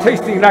gardens,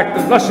 tasting like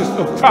the luscious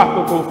of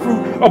tropical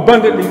fruit,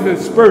 abundantly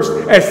dispersed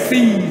as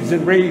seeds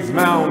and raised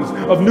mounds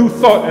of new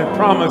thought and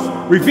promise,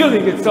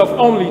 revealing itself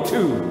only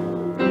to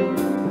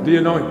the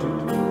anointed.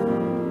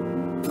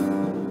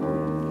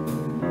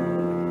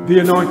 The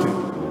anointed,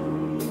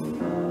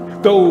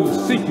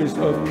 those seekers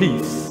of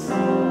peace,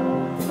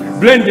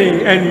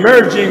 blending and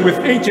merging with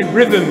ancient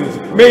rhythms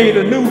made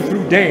anew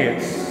through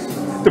dance,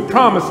 the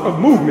promise of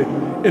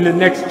movement in the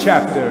next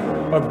chapter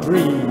of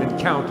dream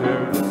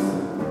encounters.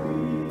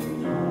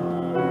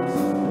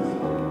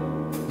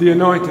 The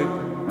anointed,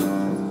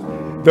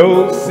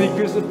 those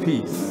seekers of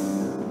peace,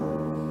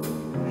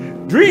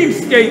 dream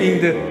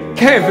skating the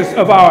canvas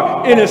of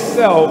our inner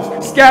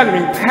selves,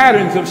 scattering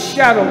patterns of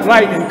shadow,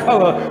 light, and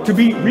color to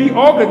be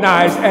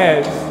reorganized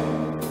as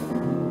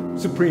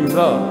supreme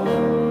love.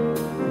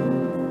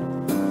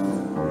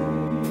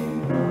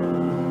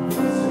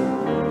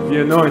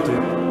 The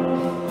anointed,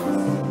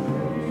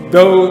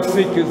 those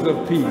seekers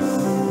of peace,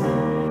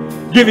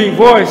 giving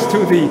voice to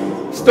the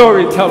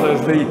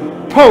storytellers, the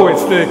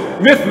poets, the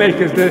myth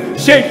makers, the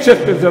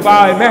shapeshifters of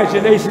our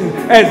imagination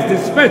as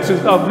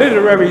dispensers of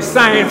literary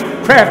science,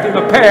 crafting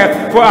a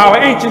path for our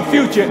ancient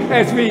future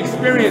as we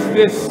experience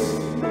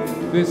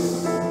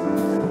this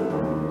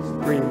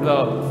supreme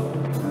love.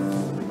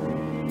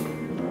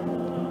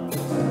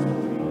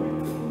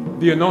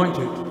 The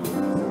anointed,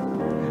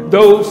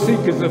 those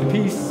seekers of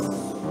peace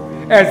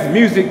as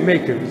music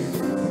makers,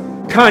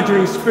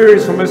 conjuring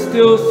spirits from a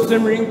still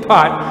simmering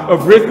pot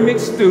of rhythmic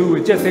stew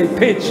with just a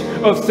pinch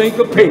of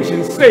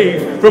syncopation,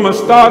 saved from a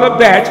starter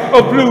batch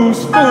of blue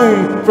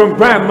spoon from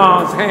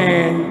grandma's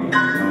hand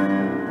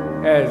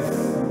as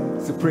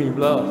supreme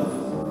love.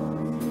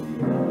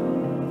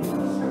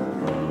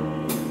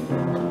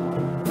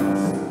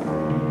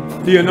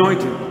 The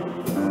anointed,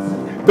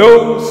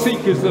 those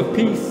seekers of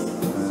peace,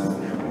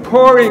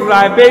 pouring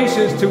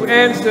libations to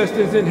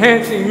ancestors,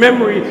 enhancing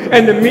memory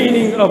and the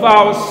meaning of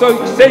our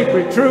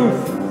sacred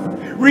truth,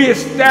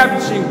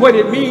 reestablishing what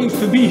it means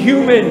to be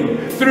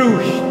human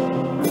through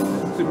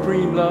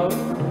supreme love,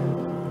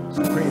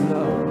 supreme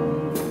love.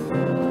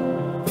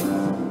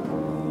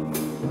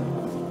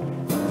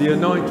 The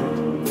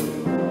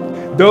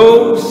anointed,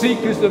 those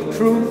seekers of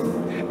truth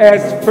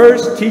as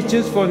first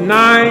teachers for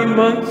 9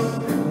 months,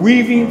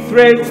 weaving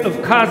threads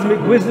of cosmic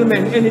wisdom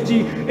and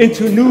energy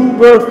into new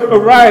birth,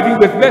 arriving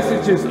with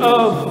messages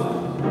of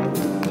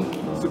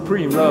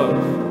supreme love,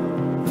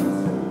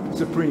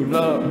 supreme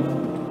love.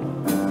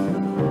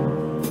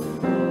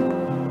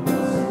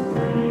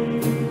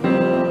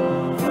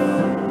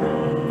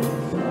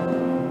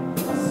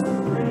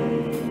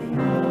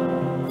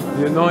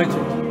 The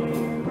anointed,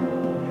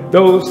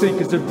 those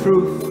seekers of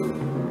truth,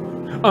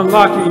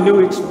 unlocking new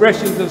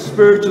expressions of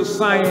spiritual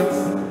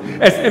science,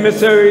 as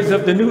emissaries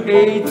of the new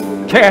age,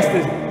 cast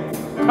as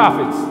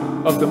prophets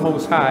of the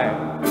Most High.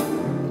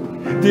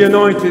 The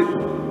anointed,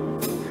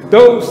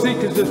 those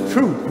seekers of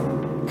truth,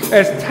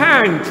 as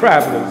time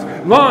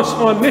travelers, launched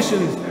on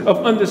missions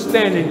of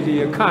understanding the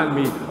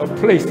economy of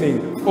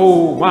placing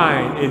old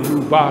wine in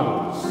new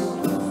bottles.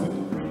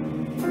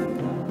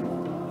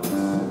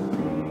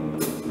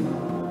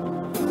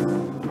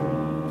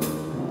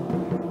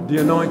 The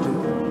anointed,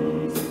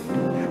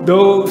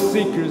 those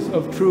seekers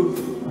of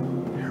truth,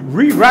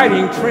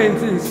 rewriting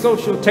trends in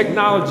social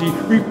technology,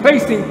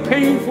 replacing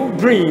painful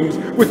dreams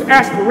with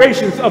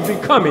aspirations of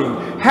becoming,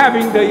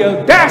 having the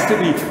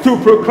audacity to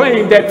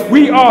proclaim that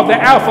we are the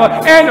Alpha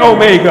and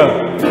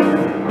Omega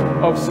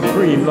of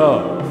supreme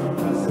love.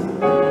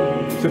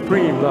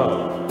 Supreme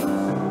love.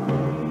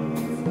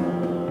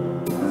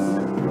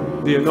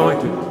 The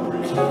anointed,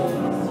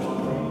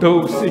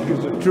 those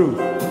seekers of truth,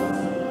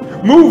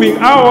 moving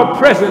our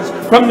presence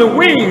from the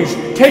wings,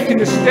 taking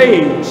the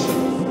stage,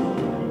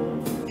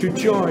 to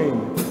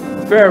join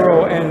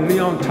Pharaoh and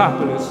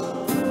Leontopolis,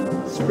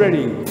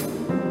 spreading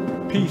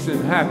peace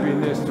and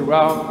happiness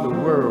throughout the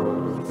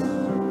world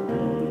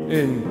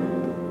in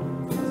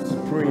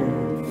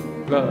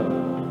supreme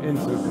love, in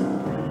supreme love.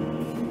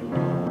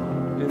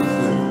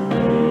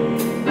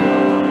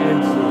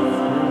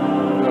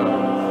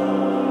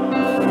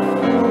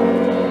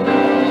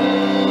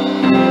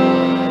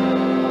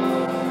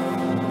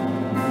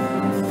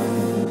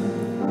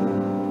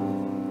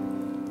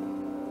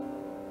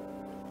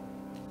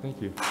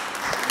 Thank you.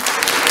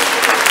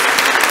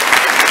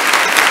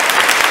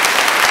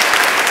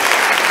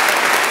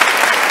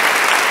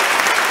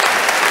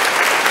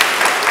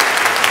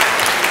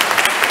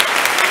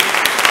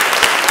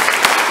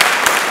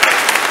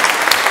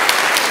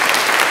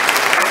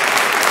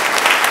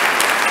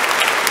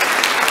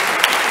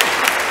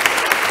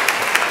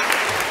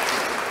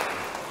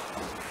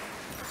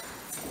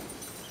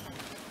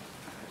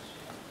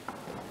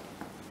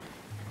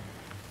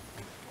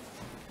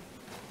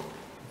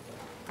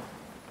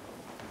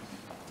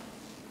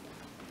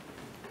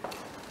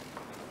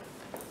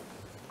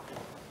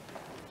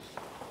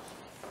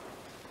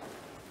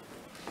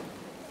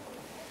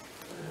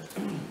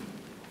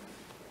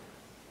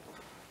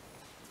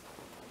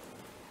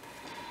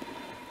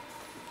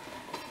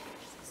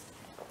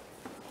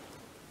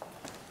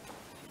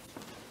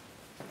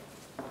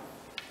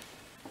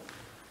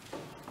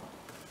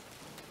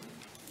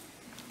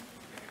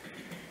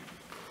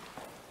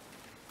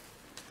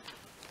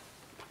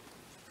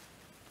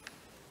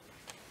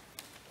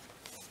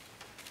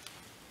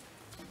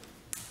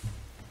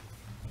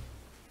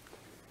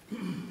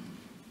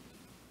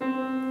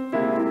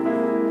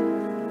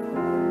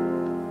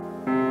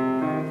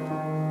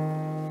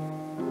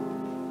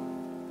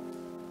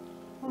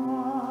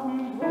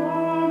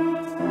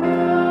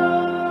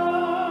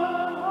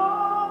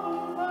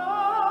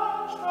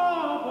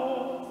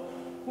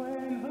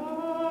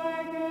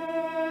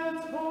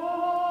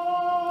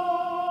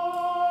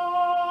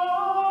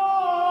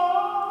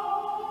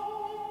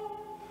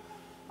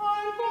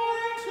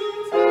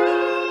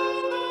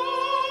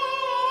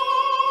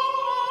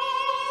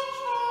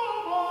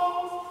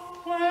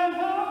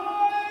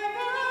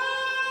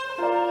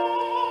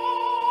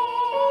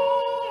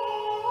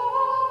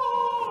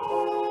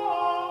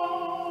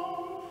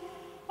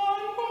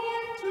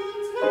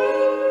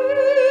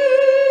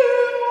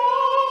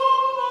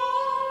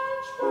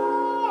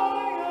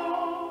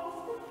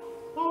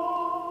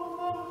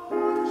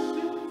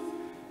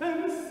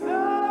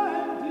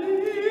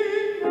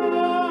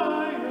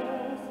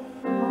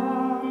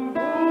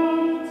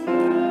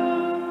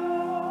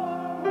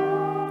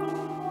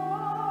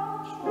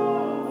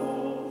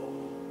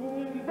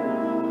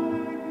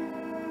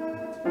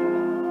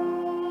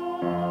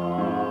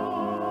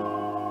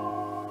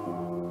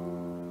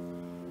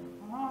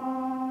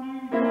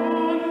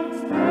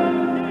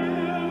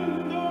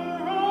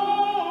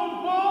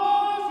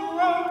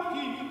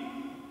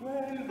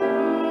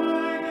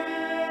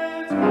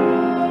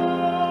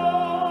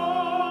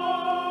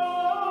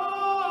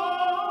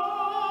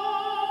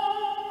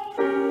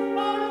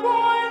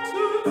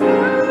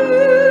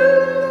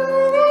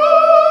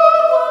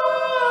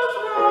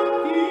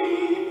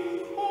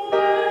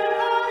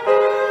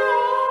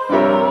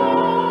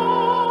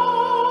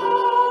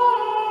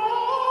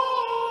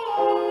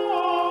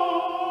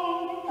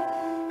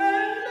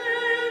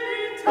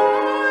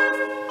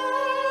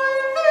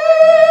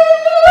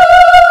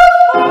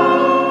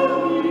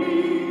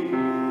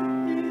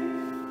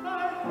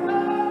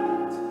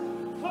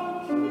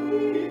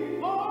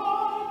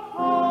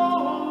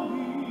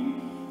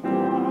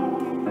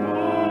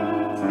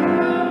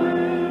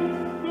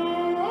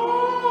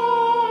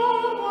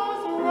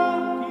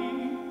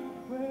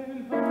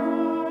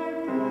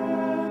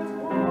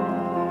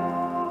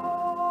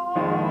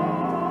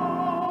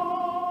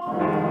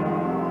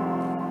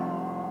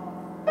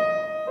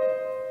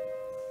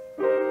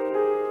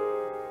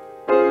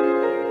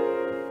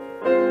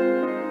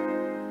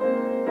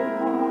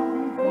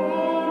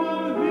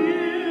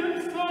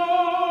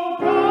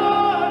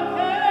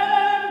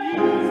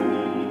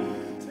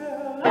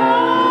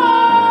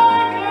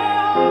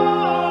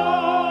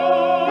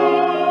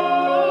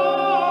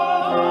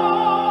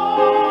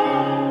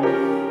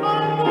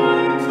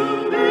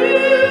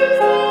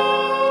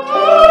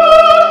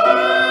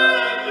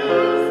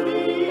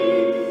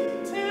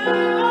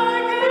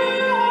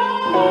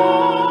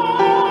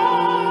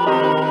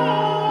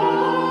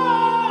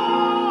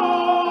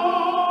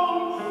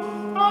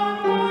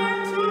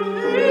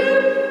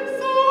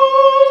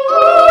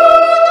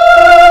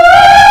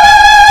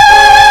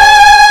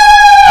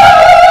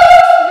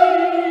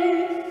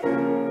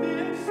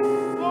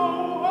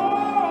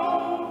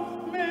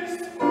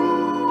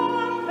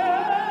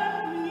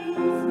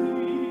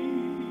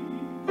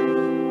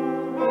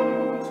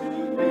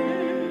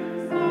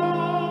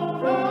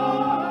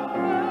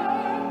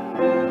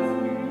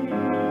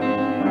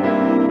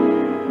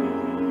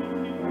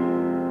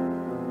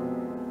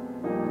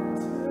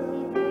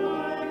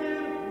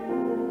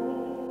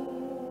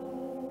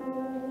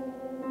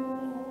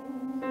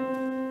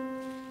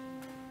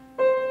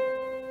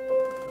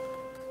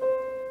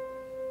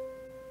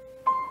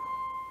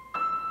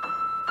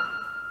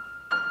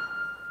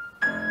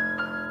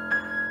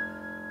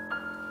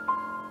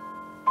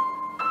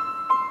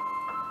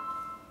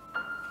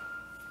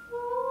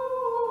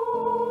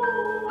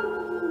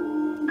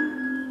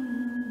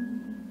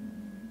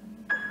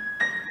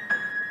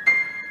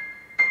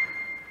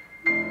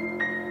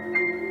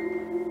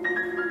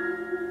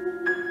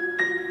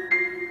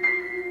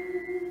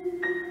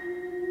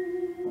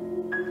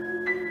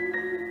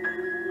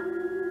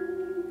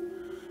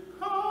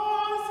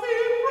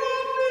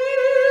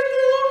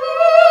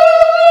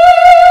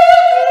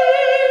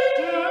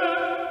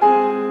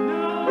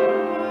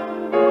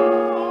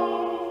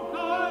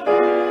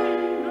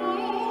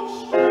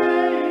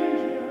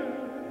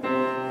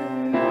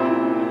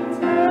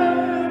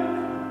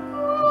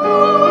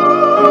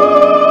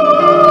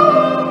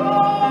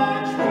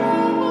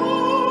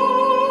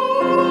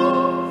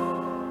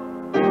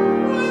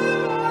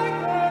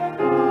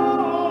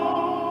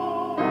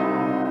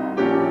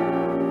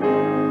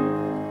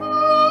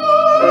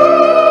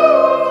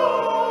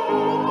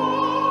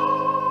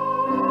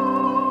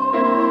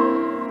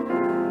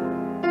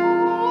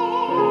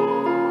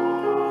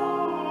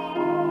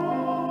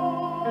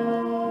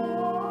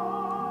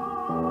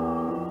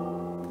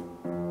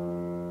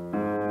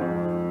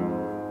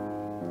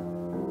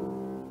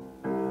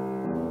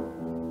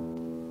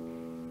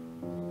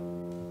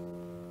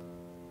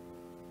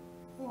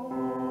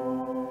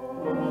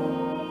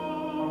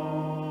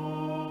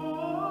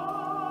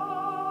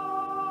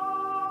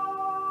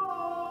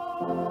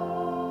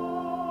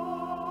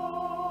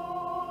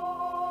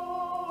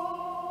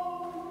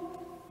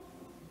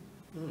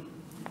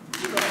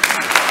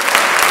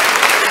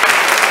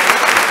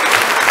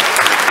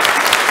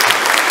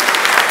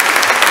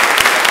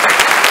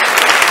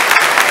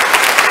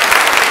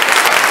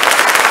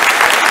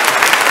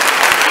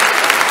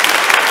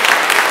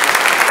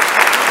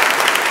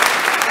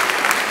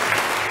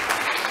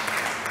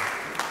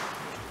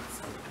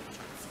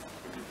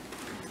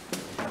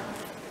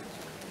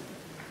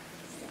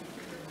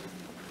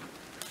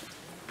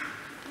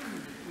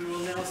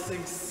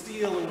 sing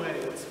Steal Away.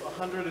 It's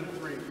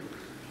 103.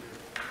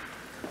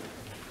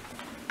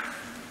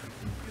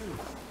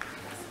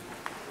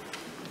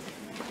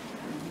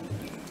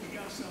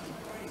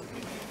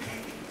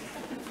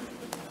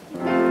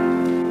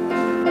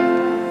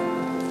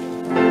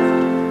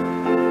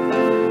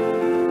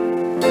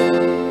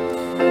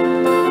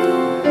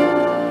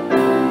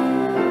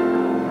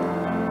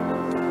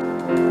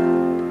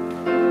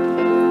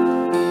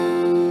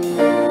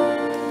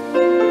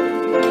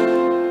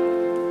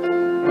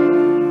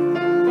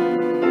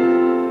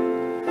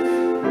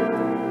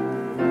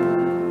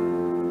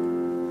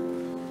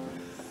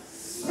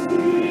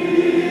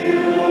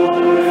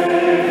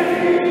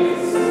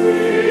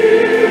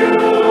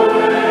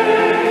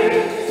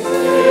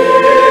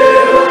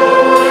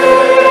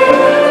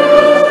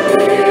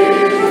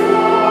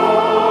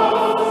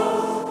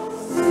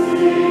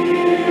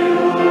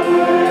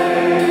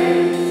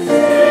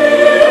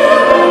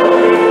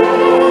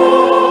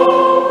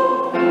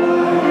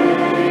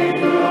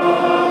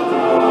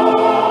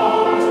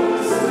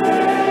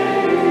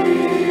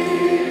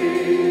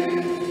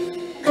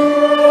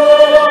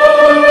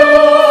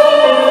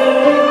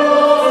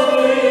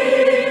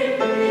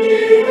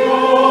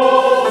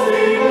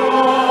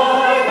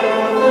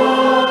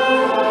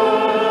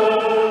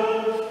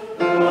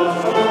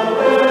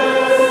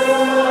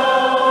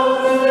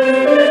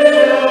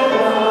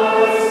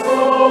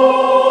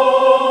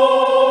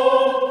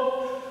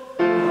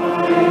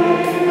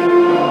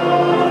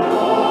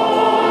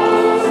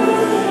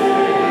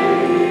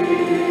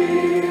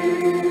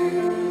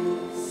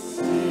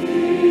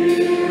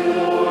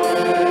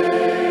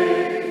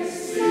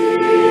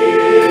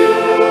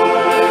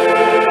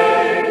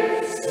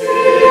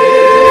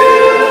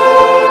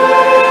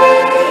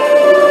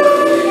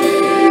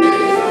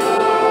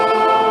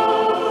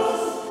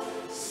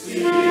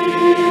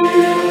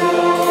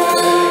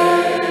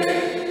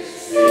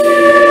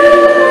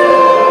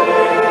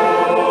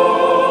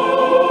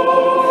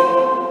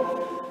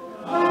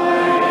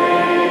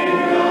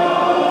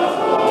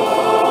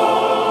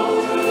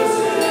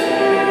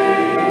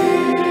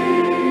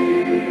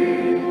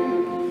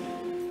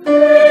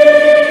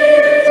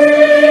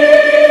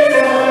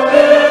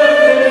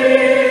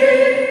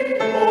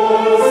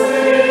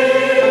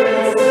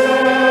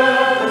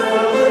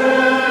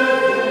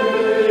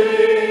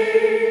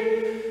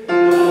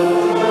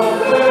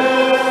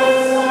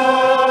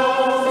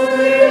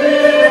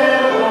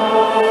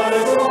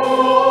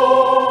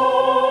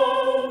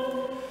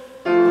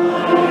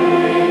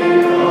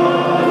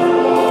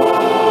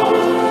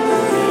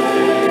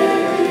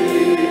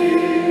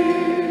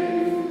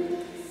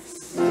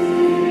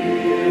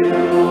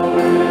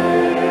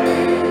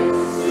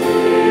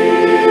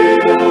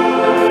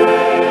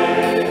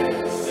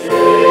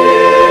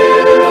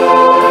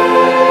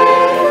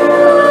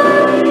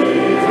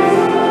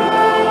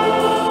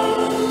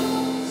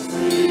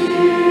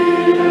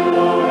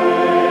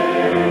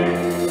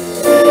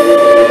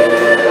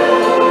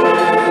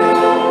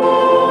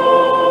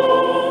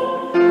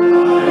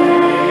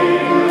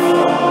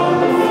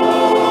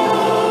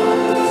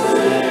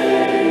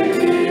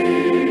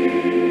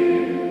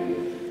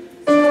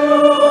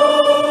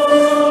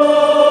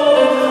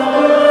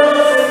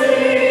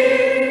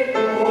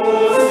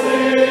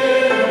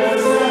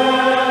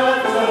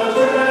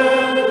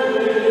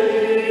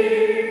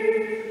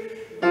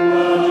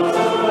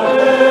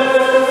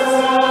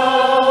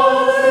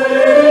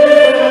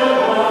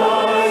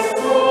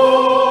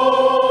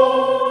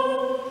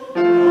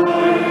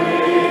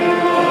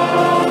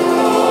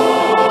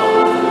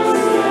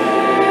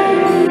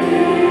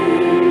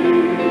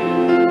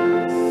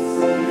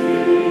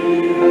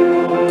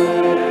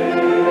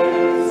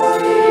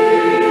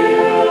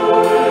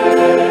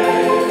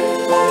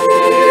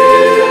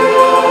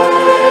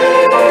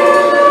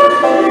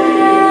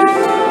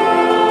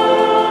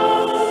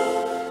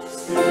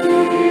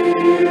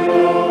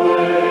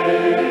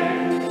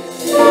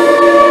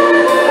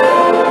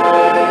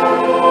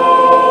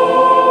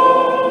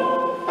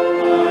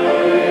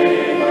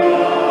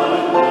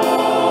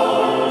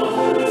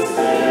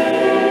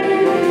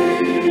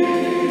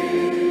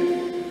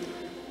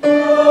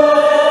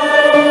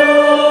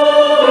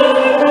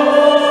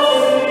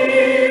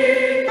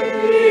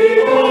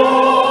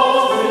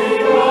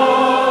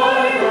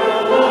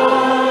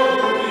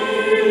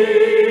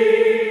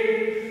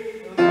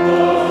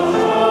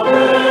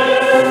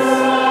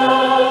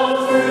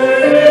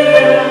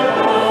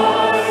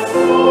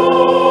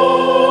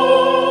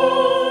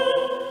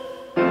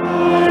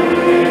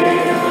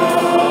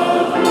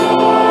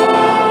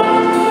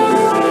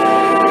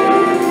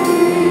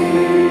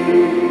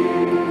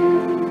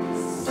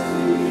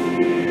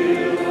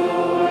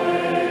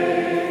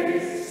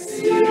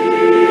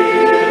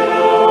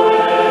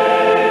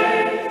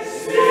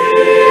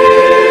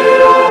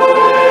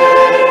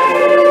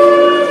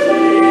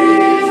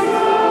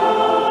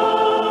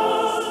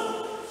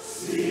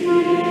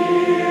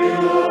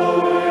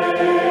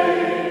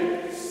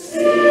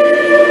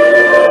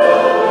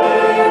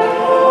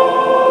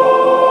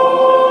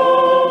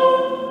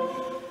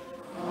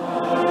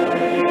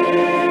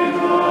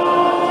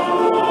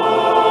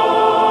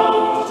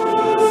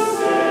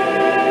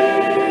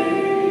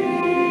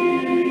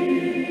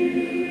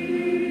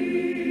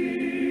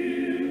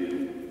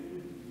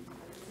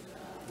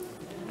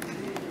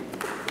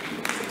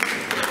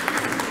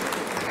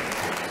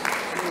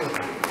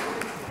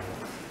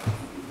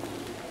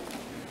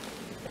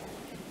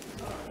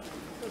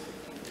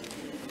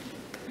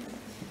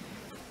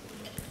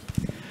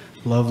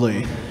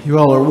 Lovely. You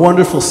all are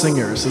wonderful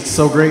singers. It's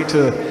so great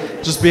to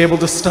just be able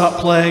to stop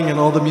playing and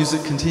all the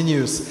music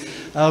continues.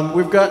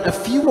 We've got a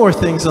few more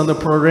things on the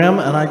program,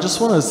 and I just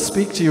want to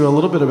speak to you a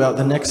little bit about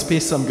the next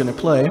piece I'm going to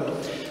play.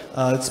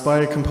 It's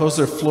by a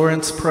composer,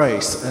 Florence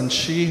Price, and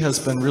she has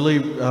been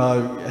really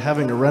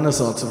having a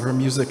renaissance of her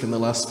music in the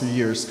last few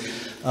years.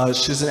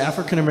 She's an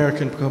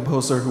African-American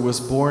composer who was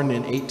born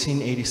in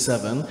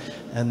 1887,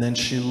 and then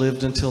she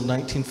lived until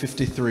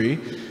 1953,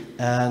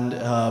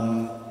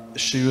 and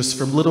she was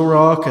from Little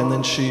Rock, and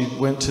then she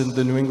went to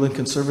the New England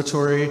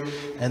Conservatory,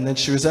 and then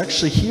she was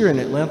actually here in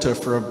Atlanta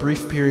for a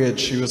brief period.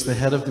 She was the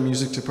head of the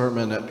music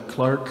department at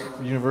Clark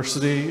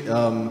University,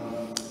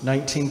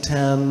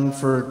 1910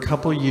 for a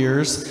couple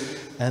years,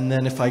 and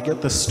then if I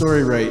get the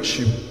story right,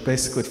 she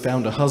basically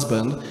found a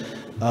husband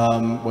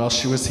while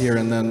she was here,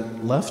 and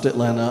then left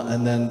Atlanta,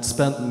 and then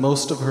spent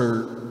most of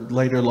her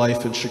later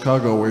life in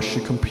Chicago, where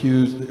she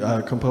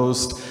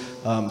composed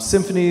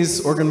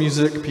symphonies, organ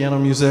music, piano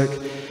music,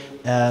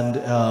 and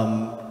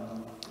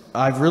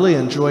I've really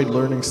enjoyed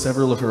learning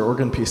several of her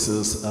organ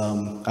pieces.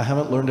 I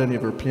haven't learned any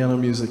of her piano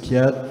music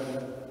yet.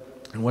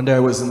 And one day I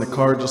was in the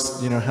car,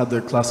 just, had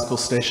the classical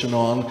station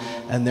on,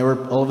 and they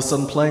were all of a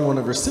sudden playing one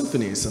of her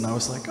symphonies, and I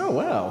was like, oh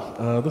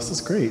wow, this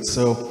is great.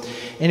 So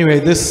anyway,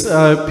 this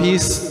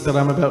piece that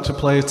I'm about to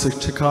play, it's a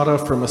toccata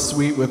from a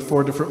suite with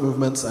 4 different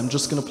movements. I'm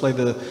just going to play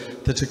the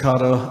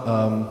toccata.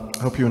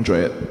 I hope you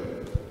enjoy it.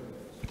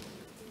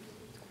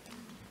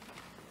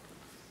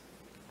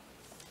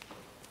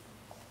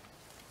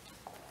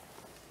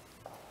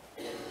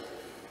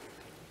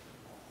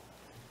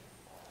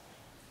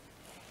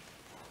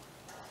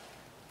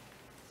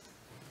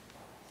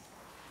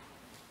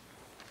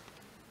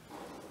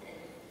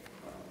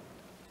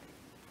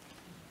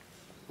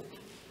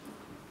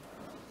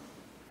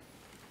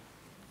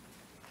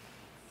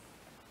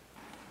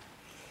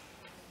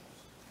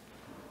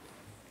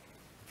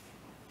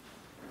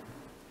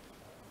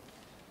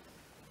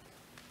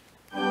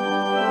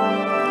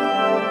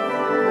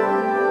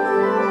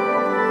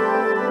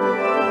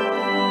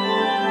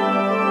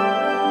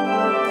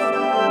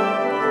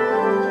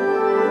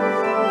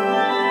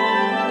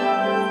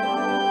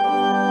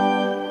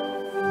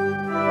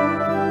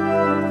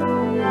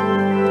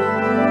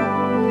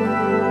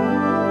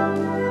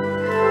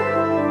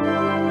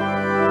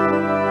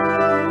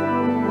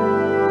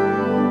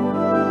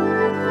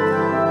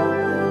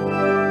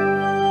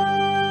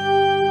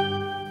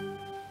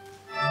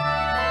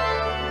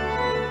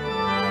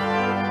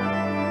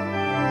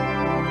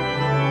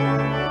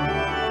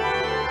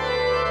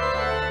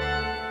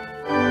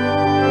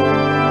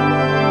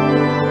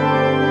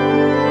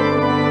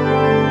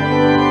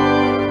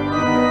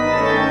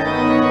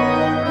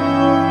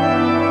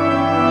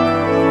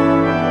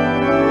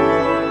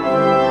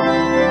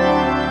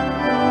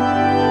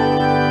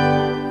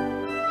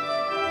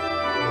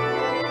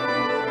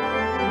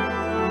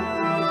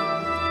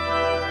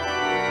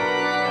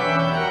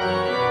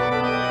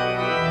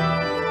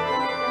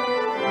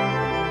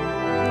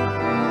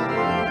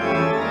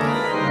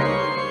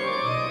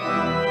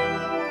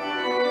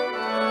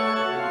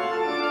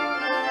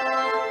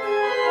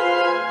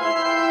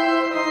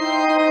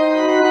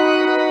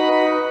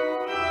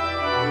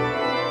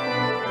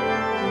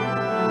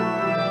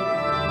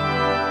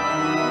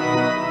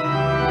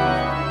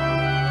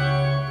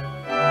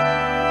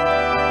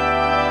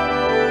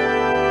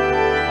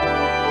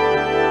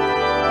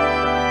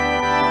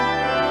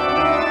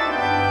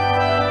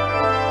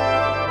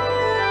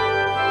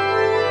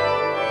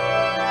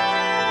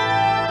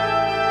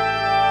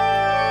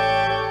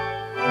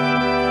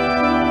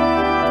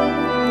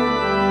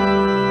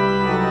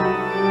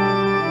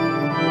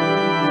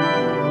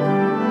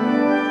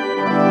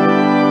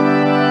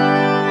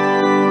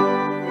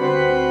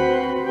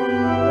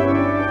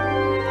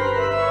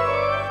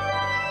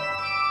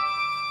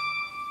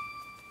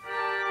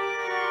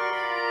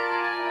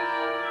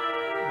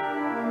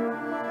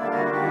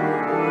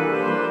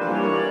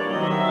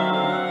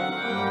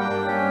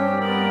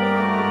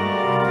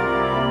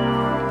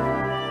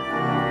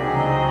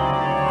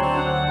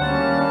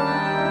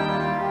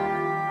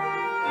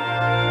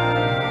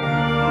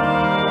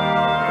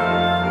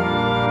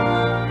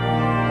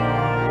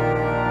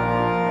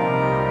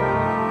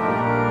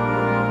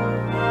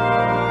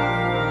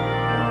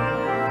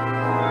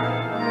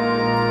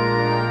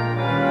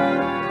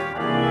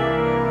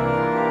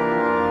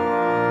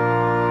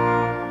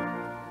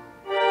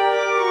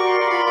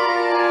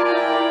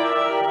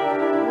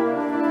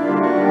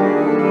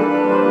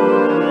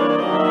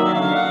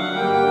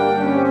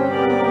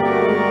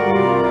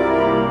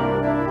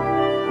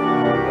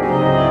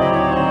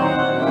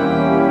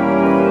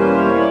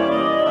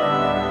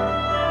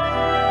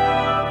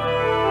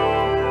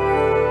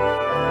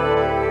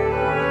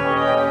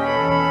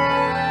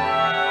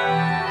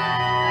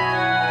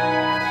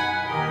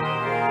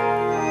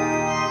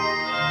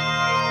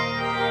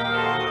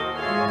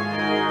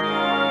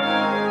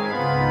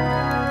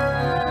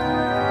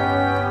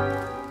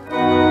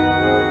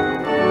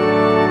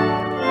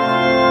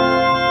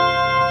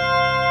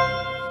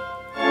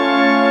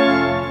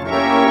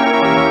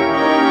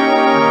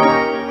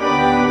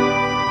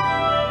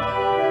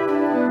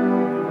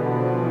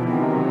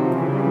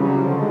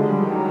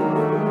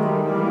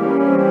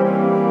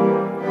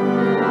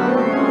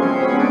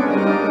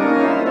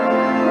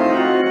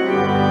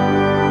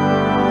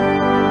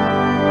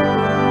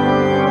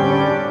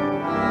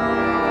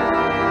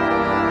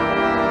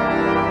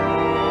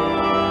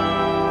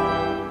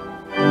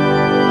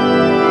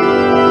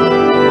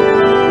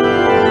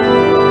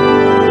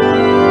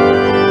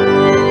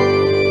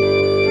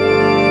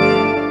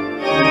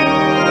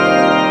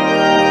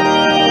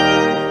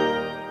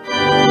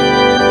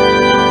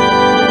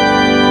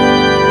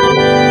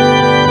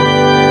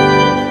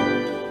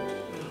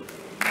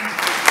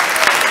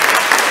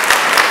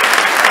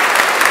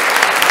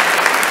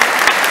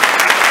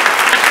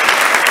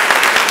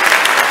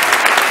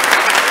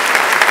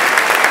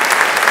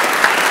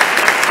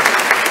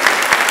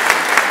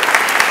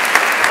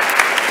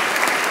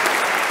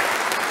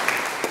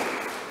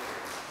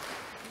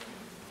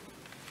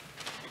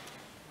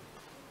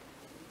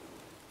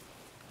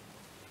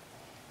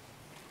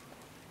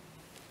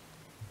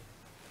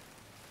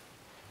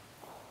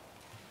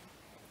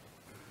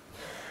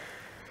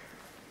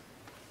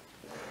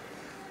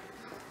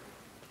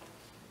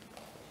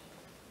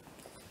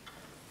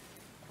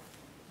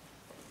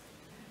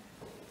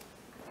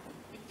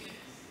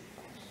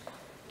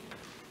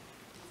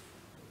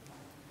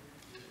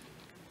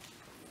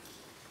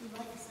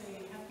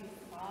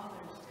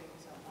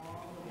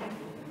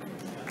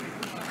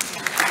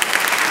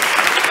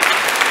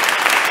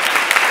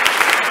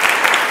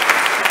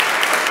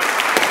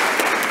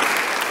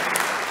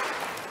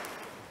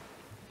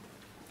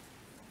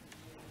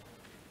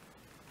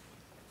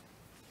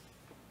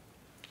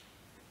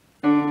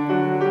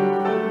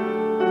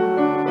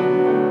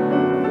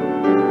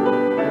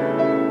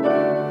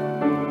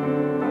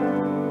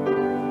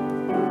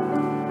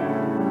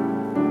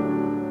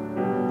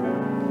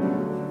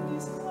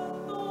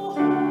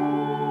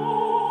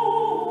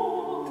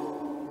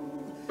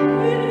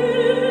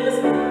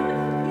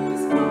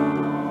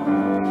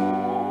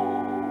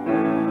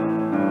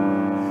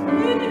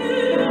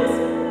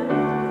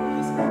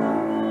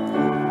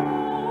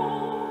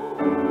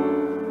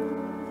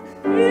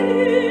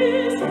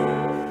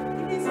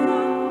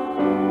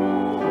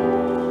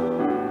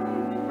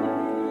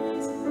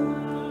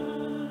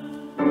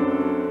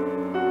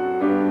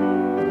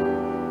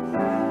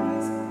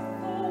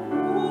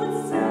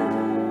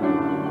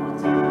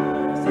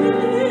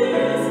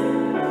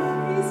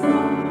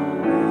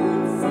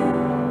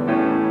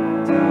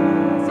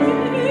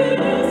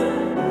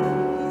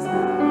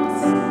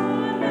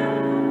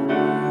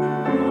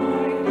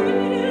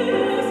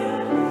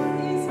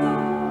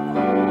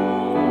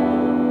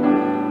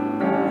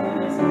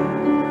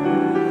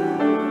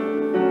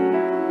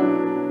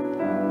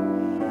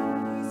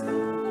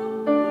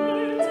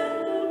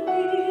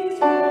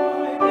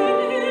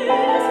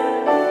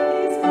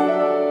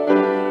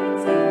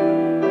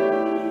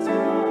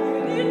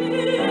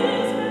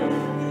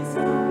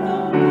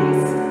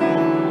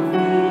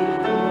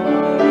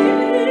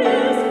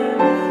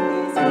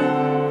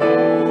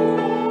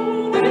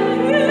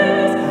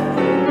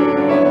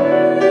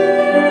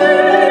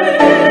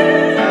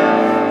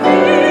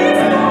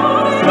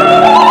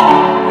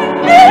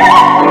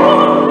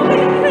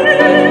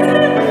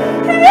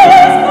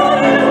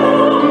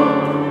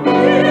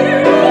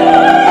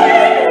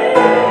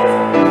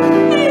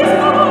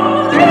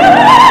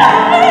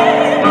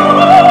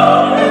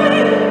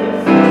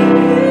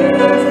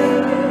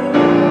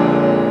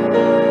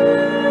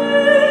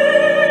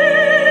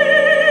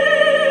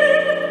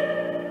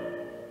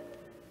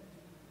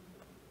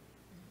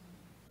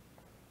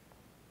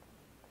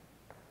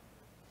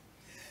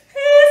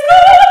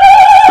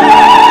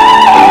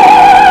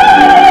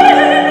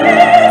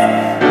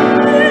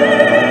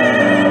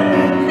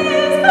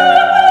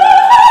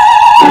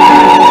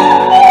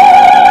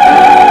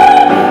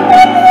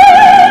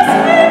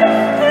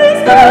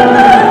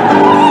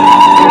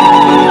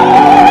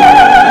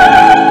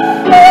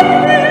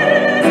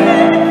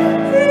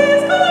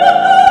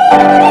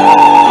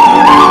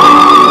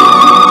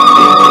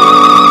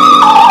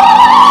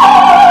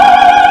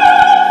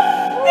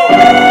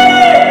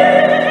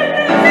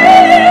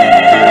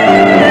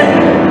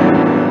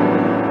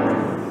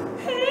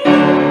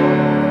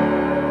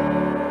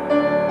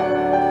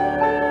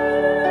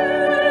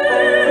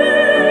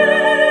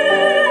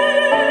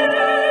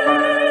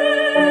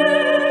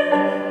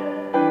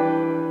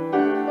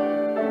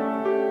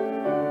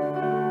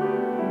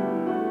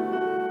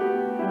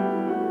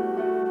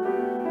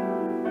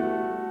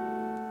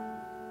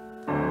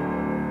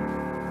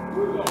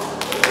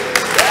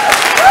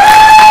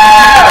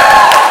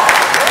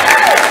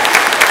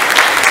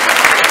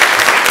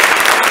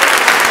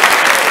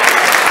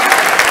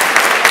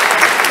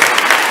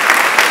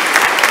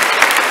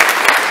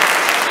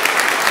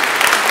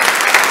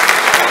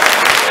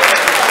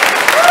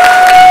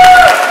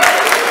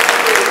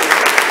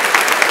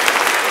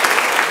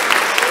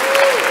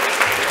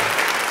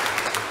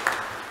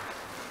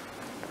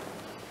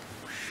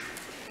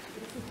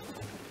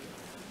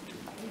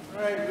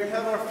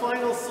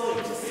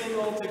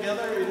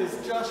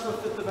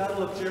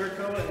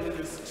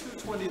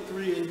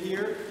 23 in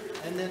here,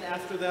 and then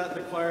after that,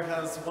 the choir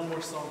has one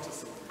more song to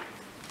sing.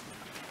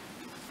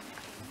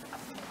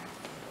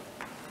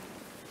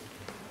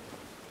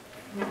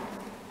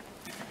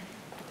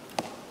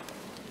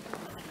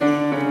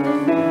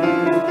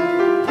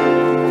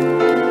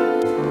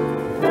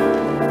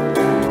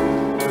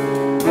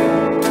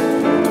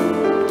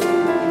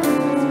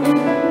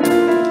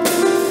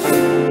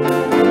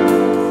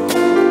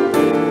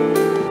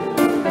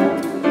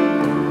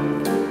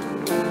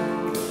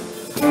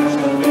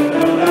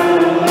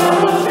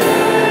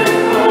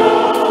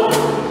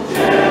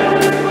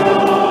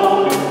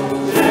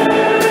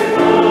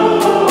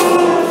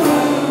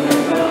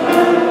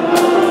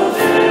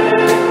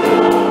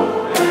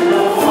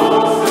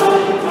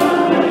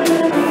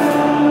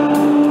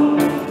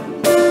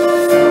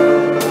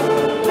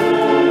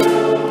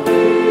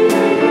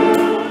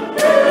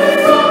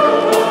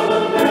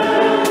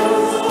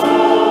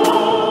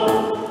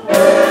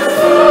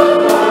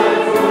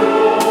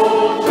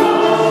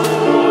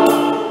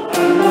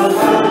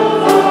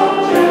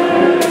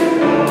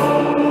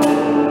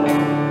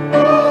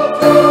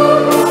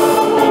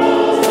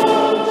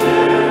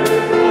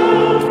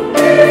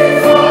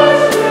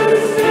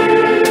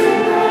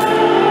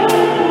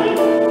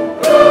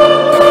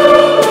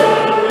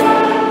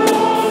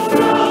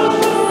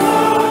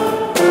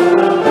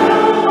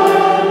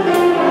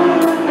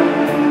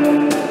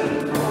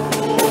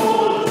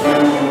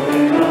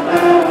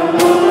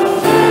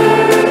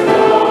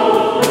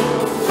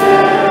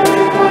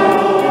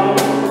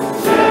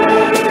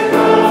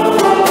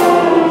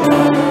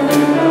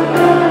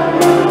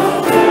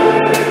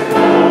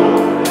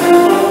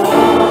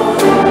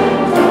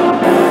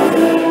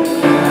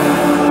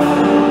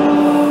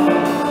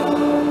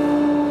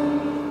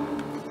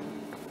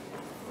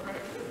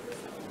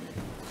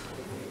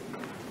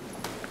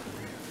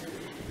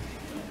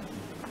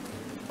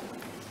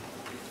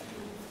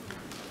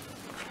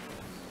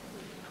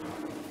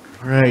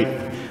 Right.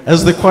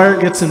 As the choir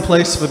gets in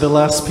place for the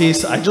last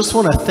piece, I just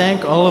want to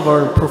thank all of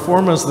our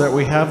performers that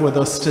we have with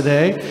us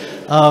today.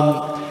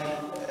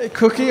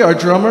 Cookie, our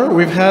drummer,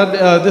 we've had,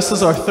 this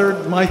is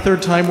my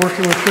third time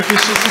working with Cookie.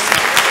 She's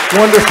just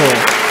wonderful.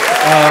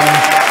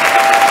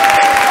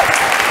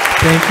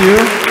 Thank you.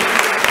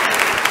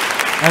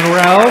 And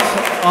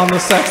Ralph on the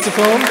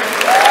saxophone.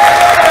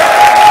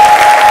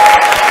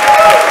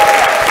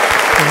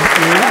 Thank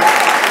you.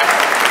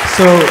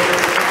 So,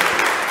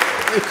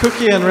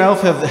 Cookie and Ralph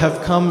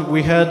have come.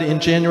 In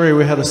January,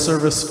 we had a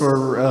service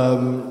for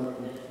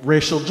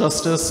racial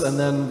justice, and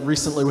then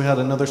recently we had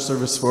another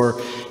service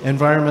for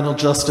environmental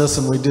justice,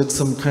 and we did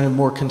some kind of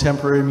more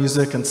contemporary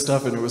music and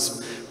stuff, and it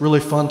was really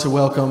fun to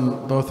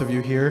welcome both of you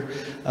here.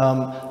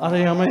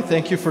 Adeyemi,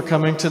 thank you for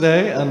coming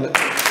today.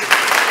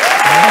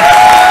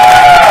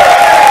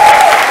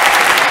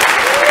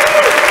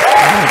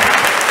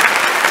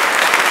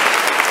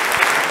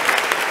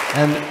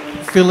 And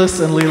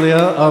Phyllis and Lelia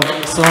of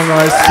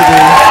Sunrise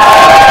Today.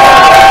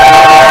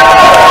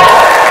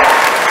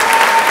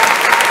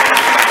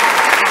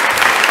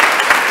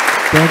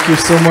 Thank you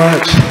so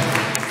much.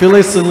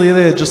 Phyllis and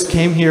Lelia just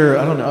came here,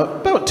 I don't know,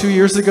 about 2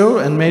 years ago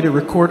and made a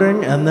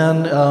recording, and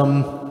then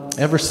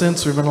ever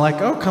since we've been like,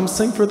 oh, come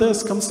sing for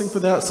this, come sing for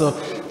that. So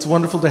it's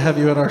wonderful to have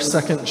you at our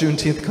second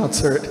Juneteenth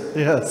concert.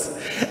 Yes.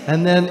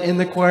 And then in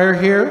the choir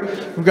here,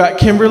 we've got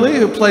Kimberly,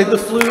 who played the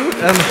flute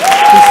and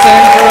who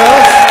sang for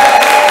us.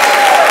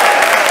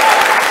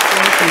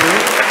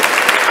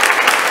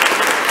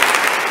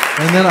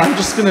 And then I'm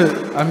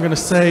gonna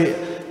say,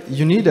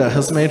 Unida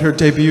has made her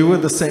debut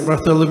with the St.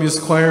 Bartholomew's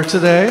Choir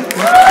today.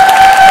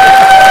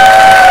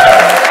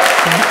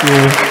 Thank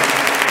you.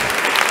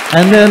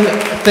 And then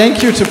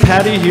thank you to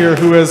Patty here,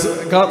 who has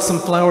got some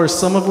flowers,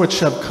 some of which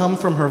have come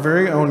from her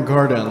very own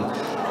garden.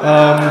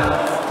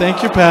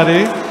 Thank you,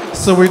 Patty.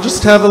 So we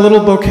just have a little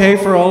bouquet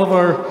for all of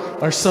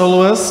our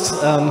soloists.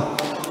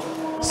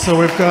 So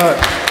we've got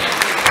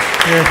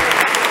here.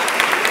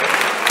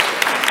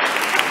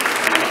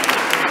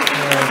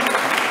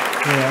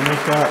 Yeah, and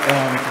we've got a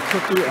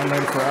Cookie, and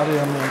then for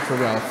Adeyemi and for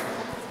Ralph.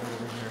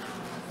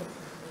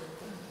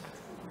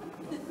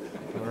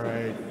 All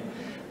right,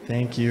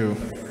 thank you.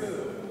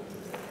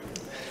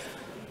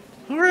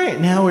 All right,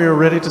 now we are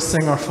ready to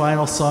sing our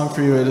final song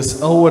for you. It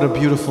is "Oh, What a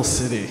Beautiful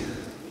City."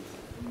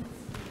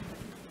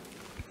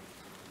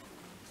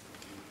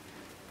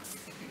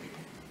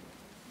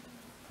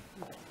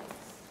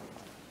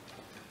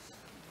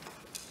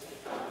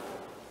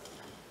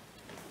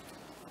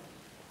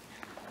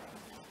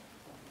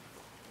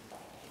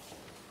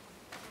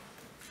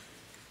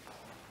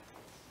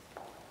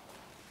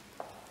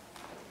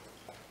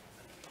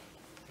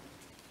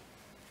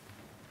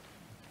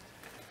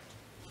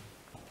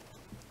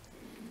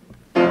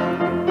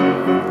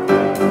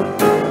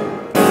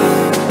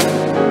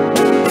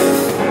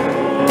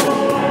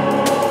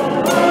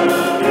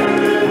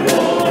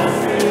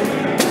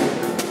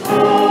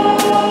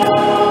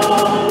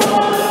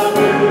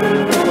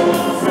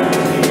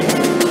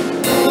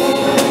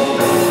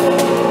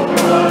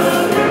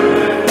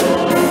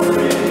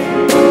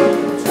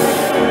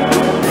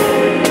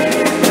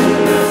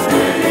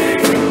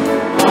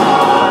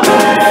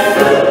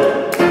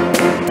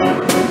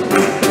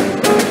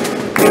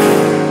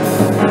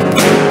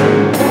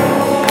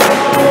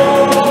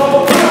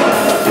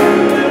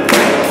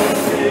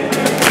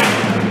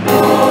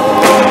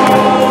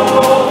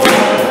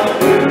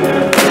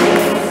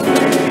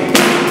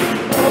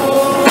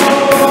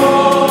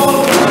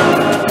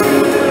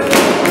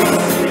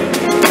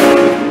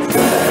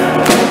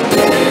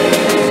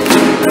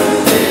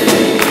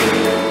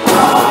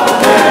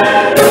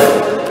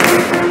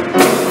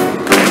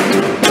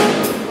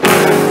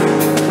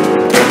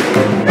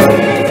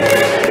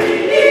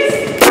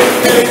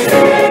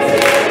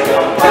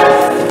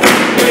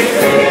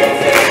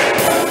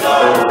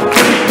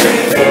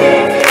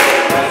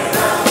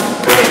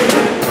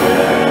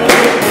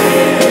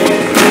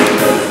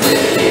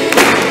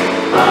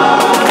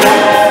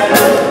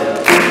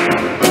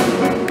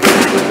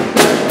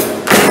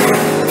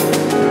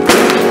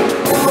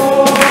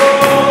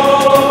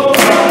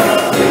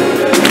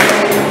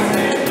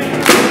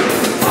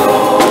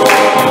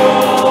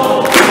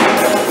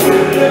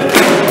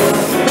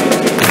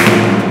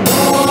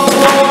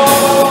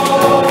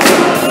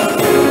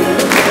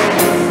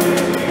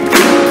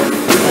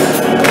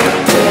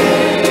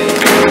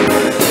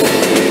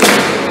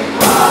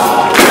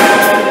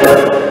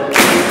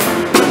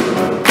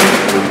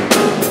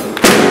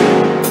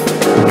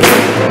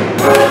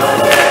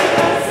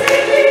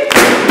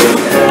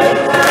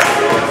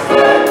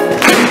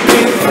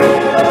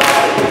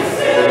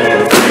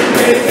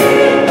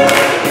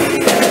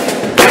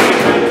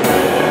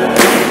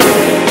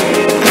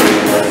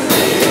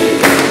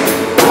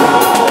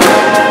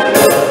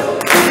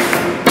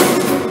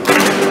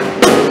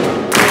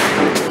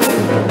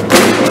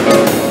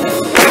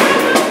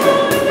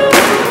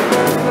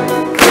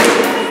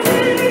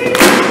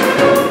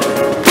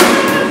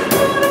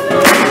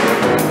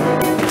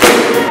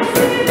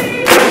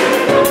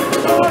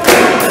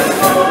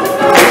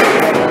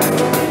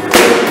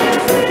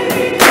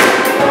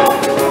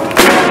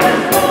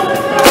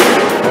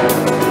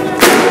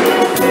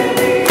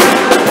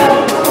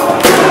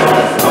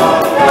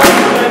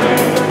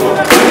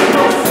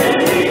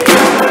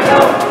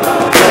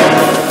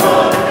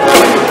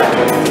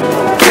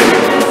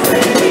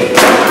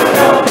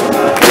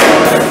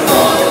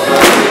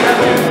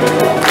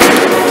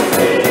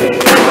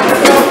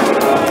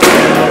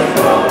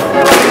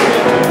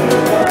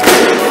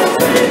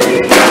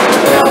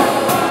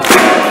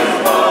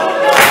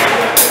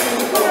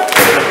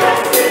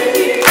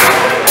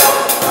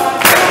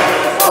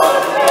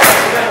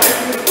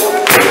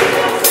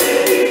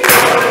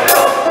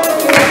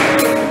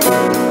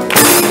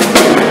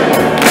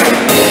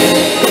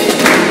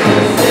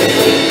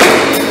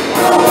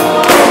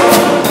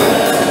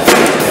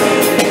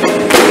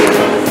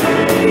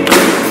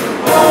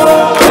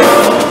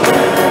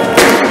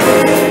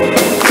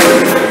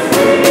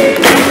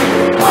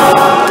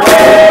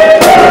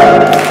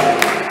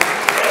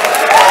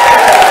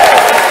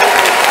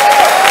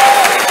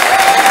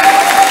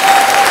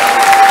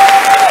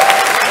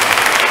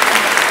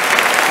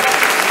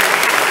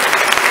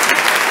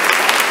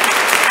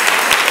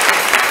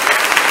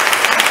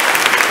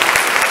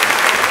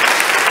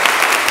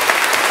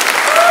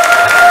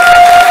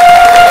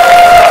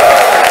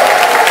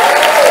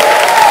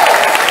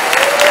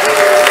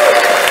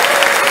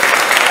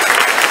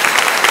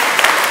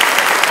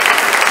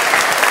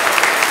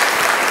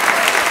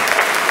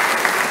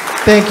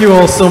 Thank you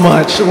all so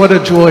much. What a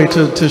joy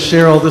to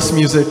share all this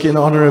music in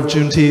honor of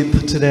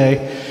Juneteenth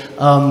today.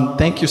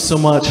 Thank you so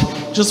much.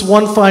 Just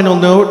one final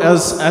note,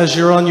 as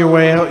you're on your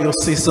way out, you'll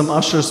see some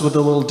ushers with a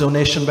little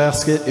donation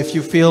basket. If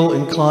you feel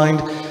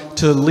inclined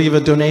to leave a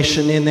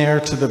donation in there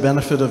to the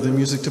benefit of the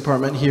music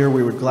department here,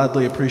 we would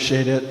gladly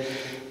appreciate it.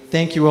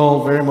 Thank you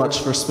all very much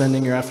for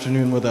spending your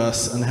afternoon with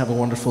us, and have a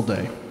wonderful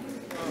day.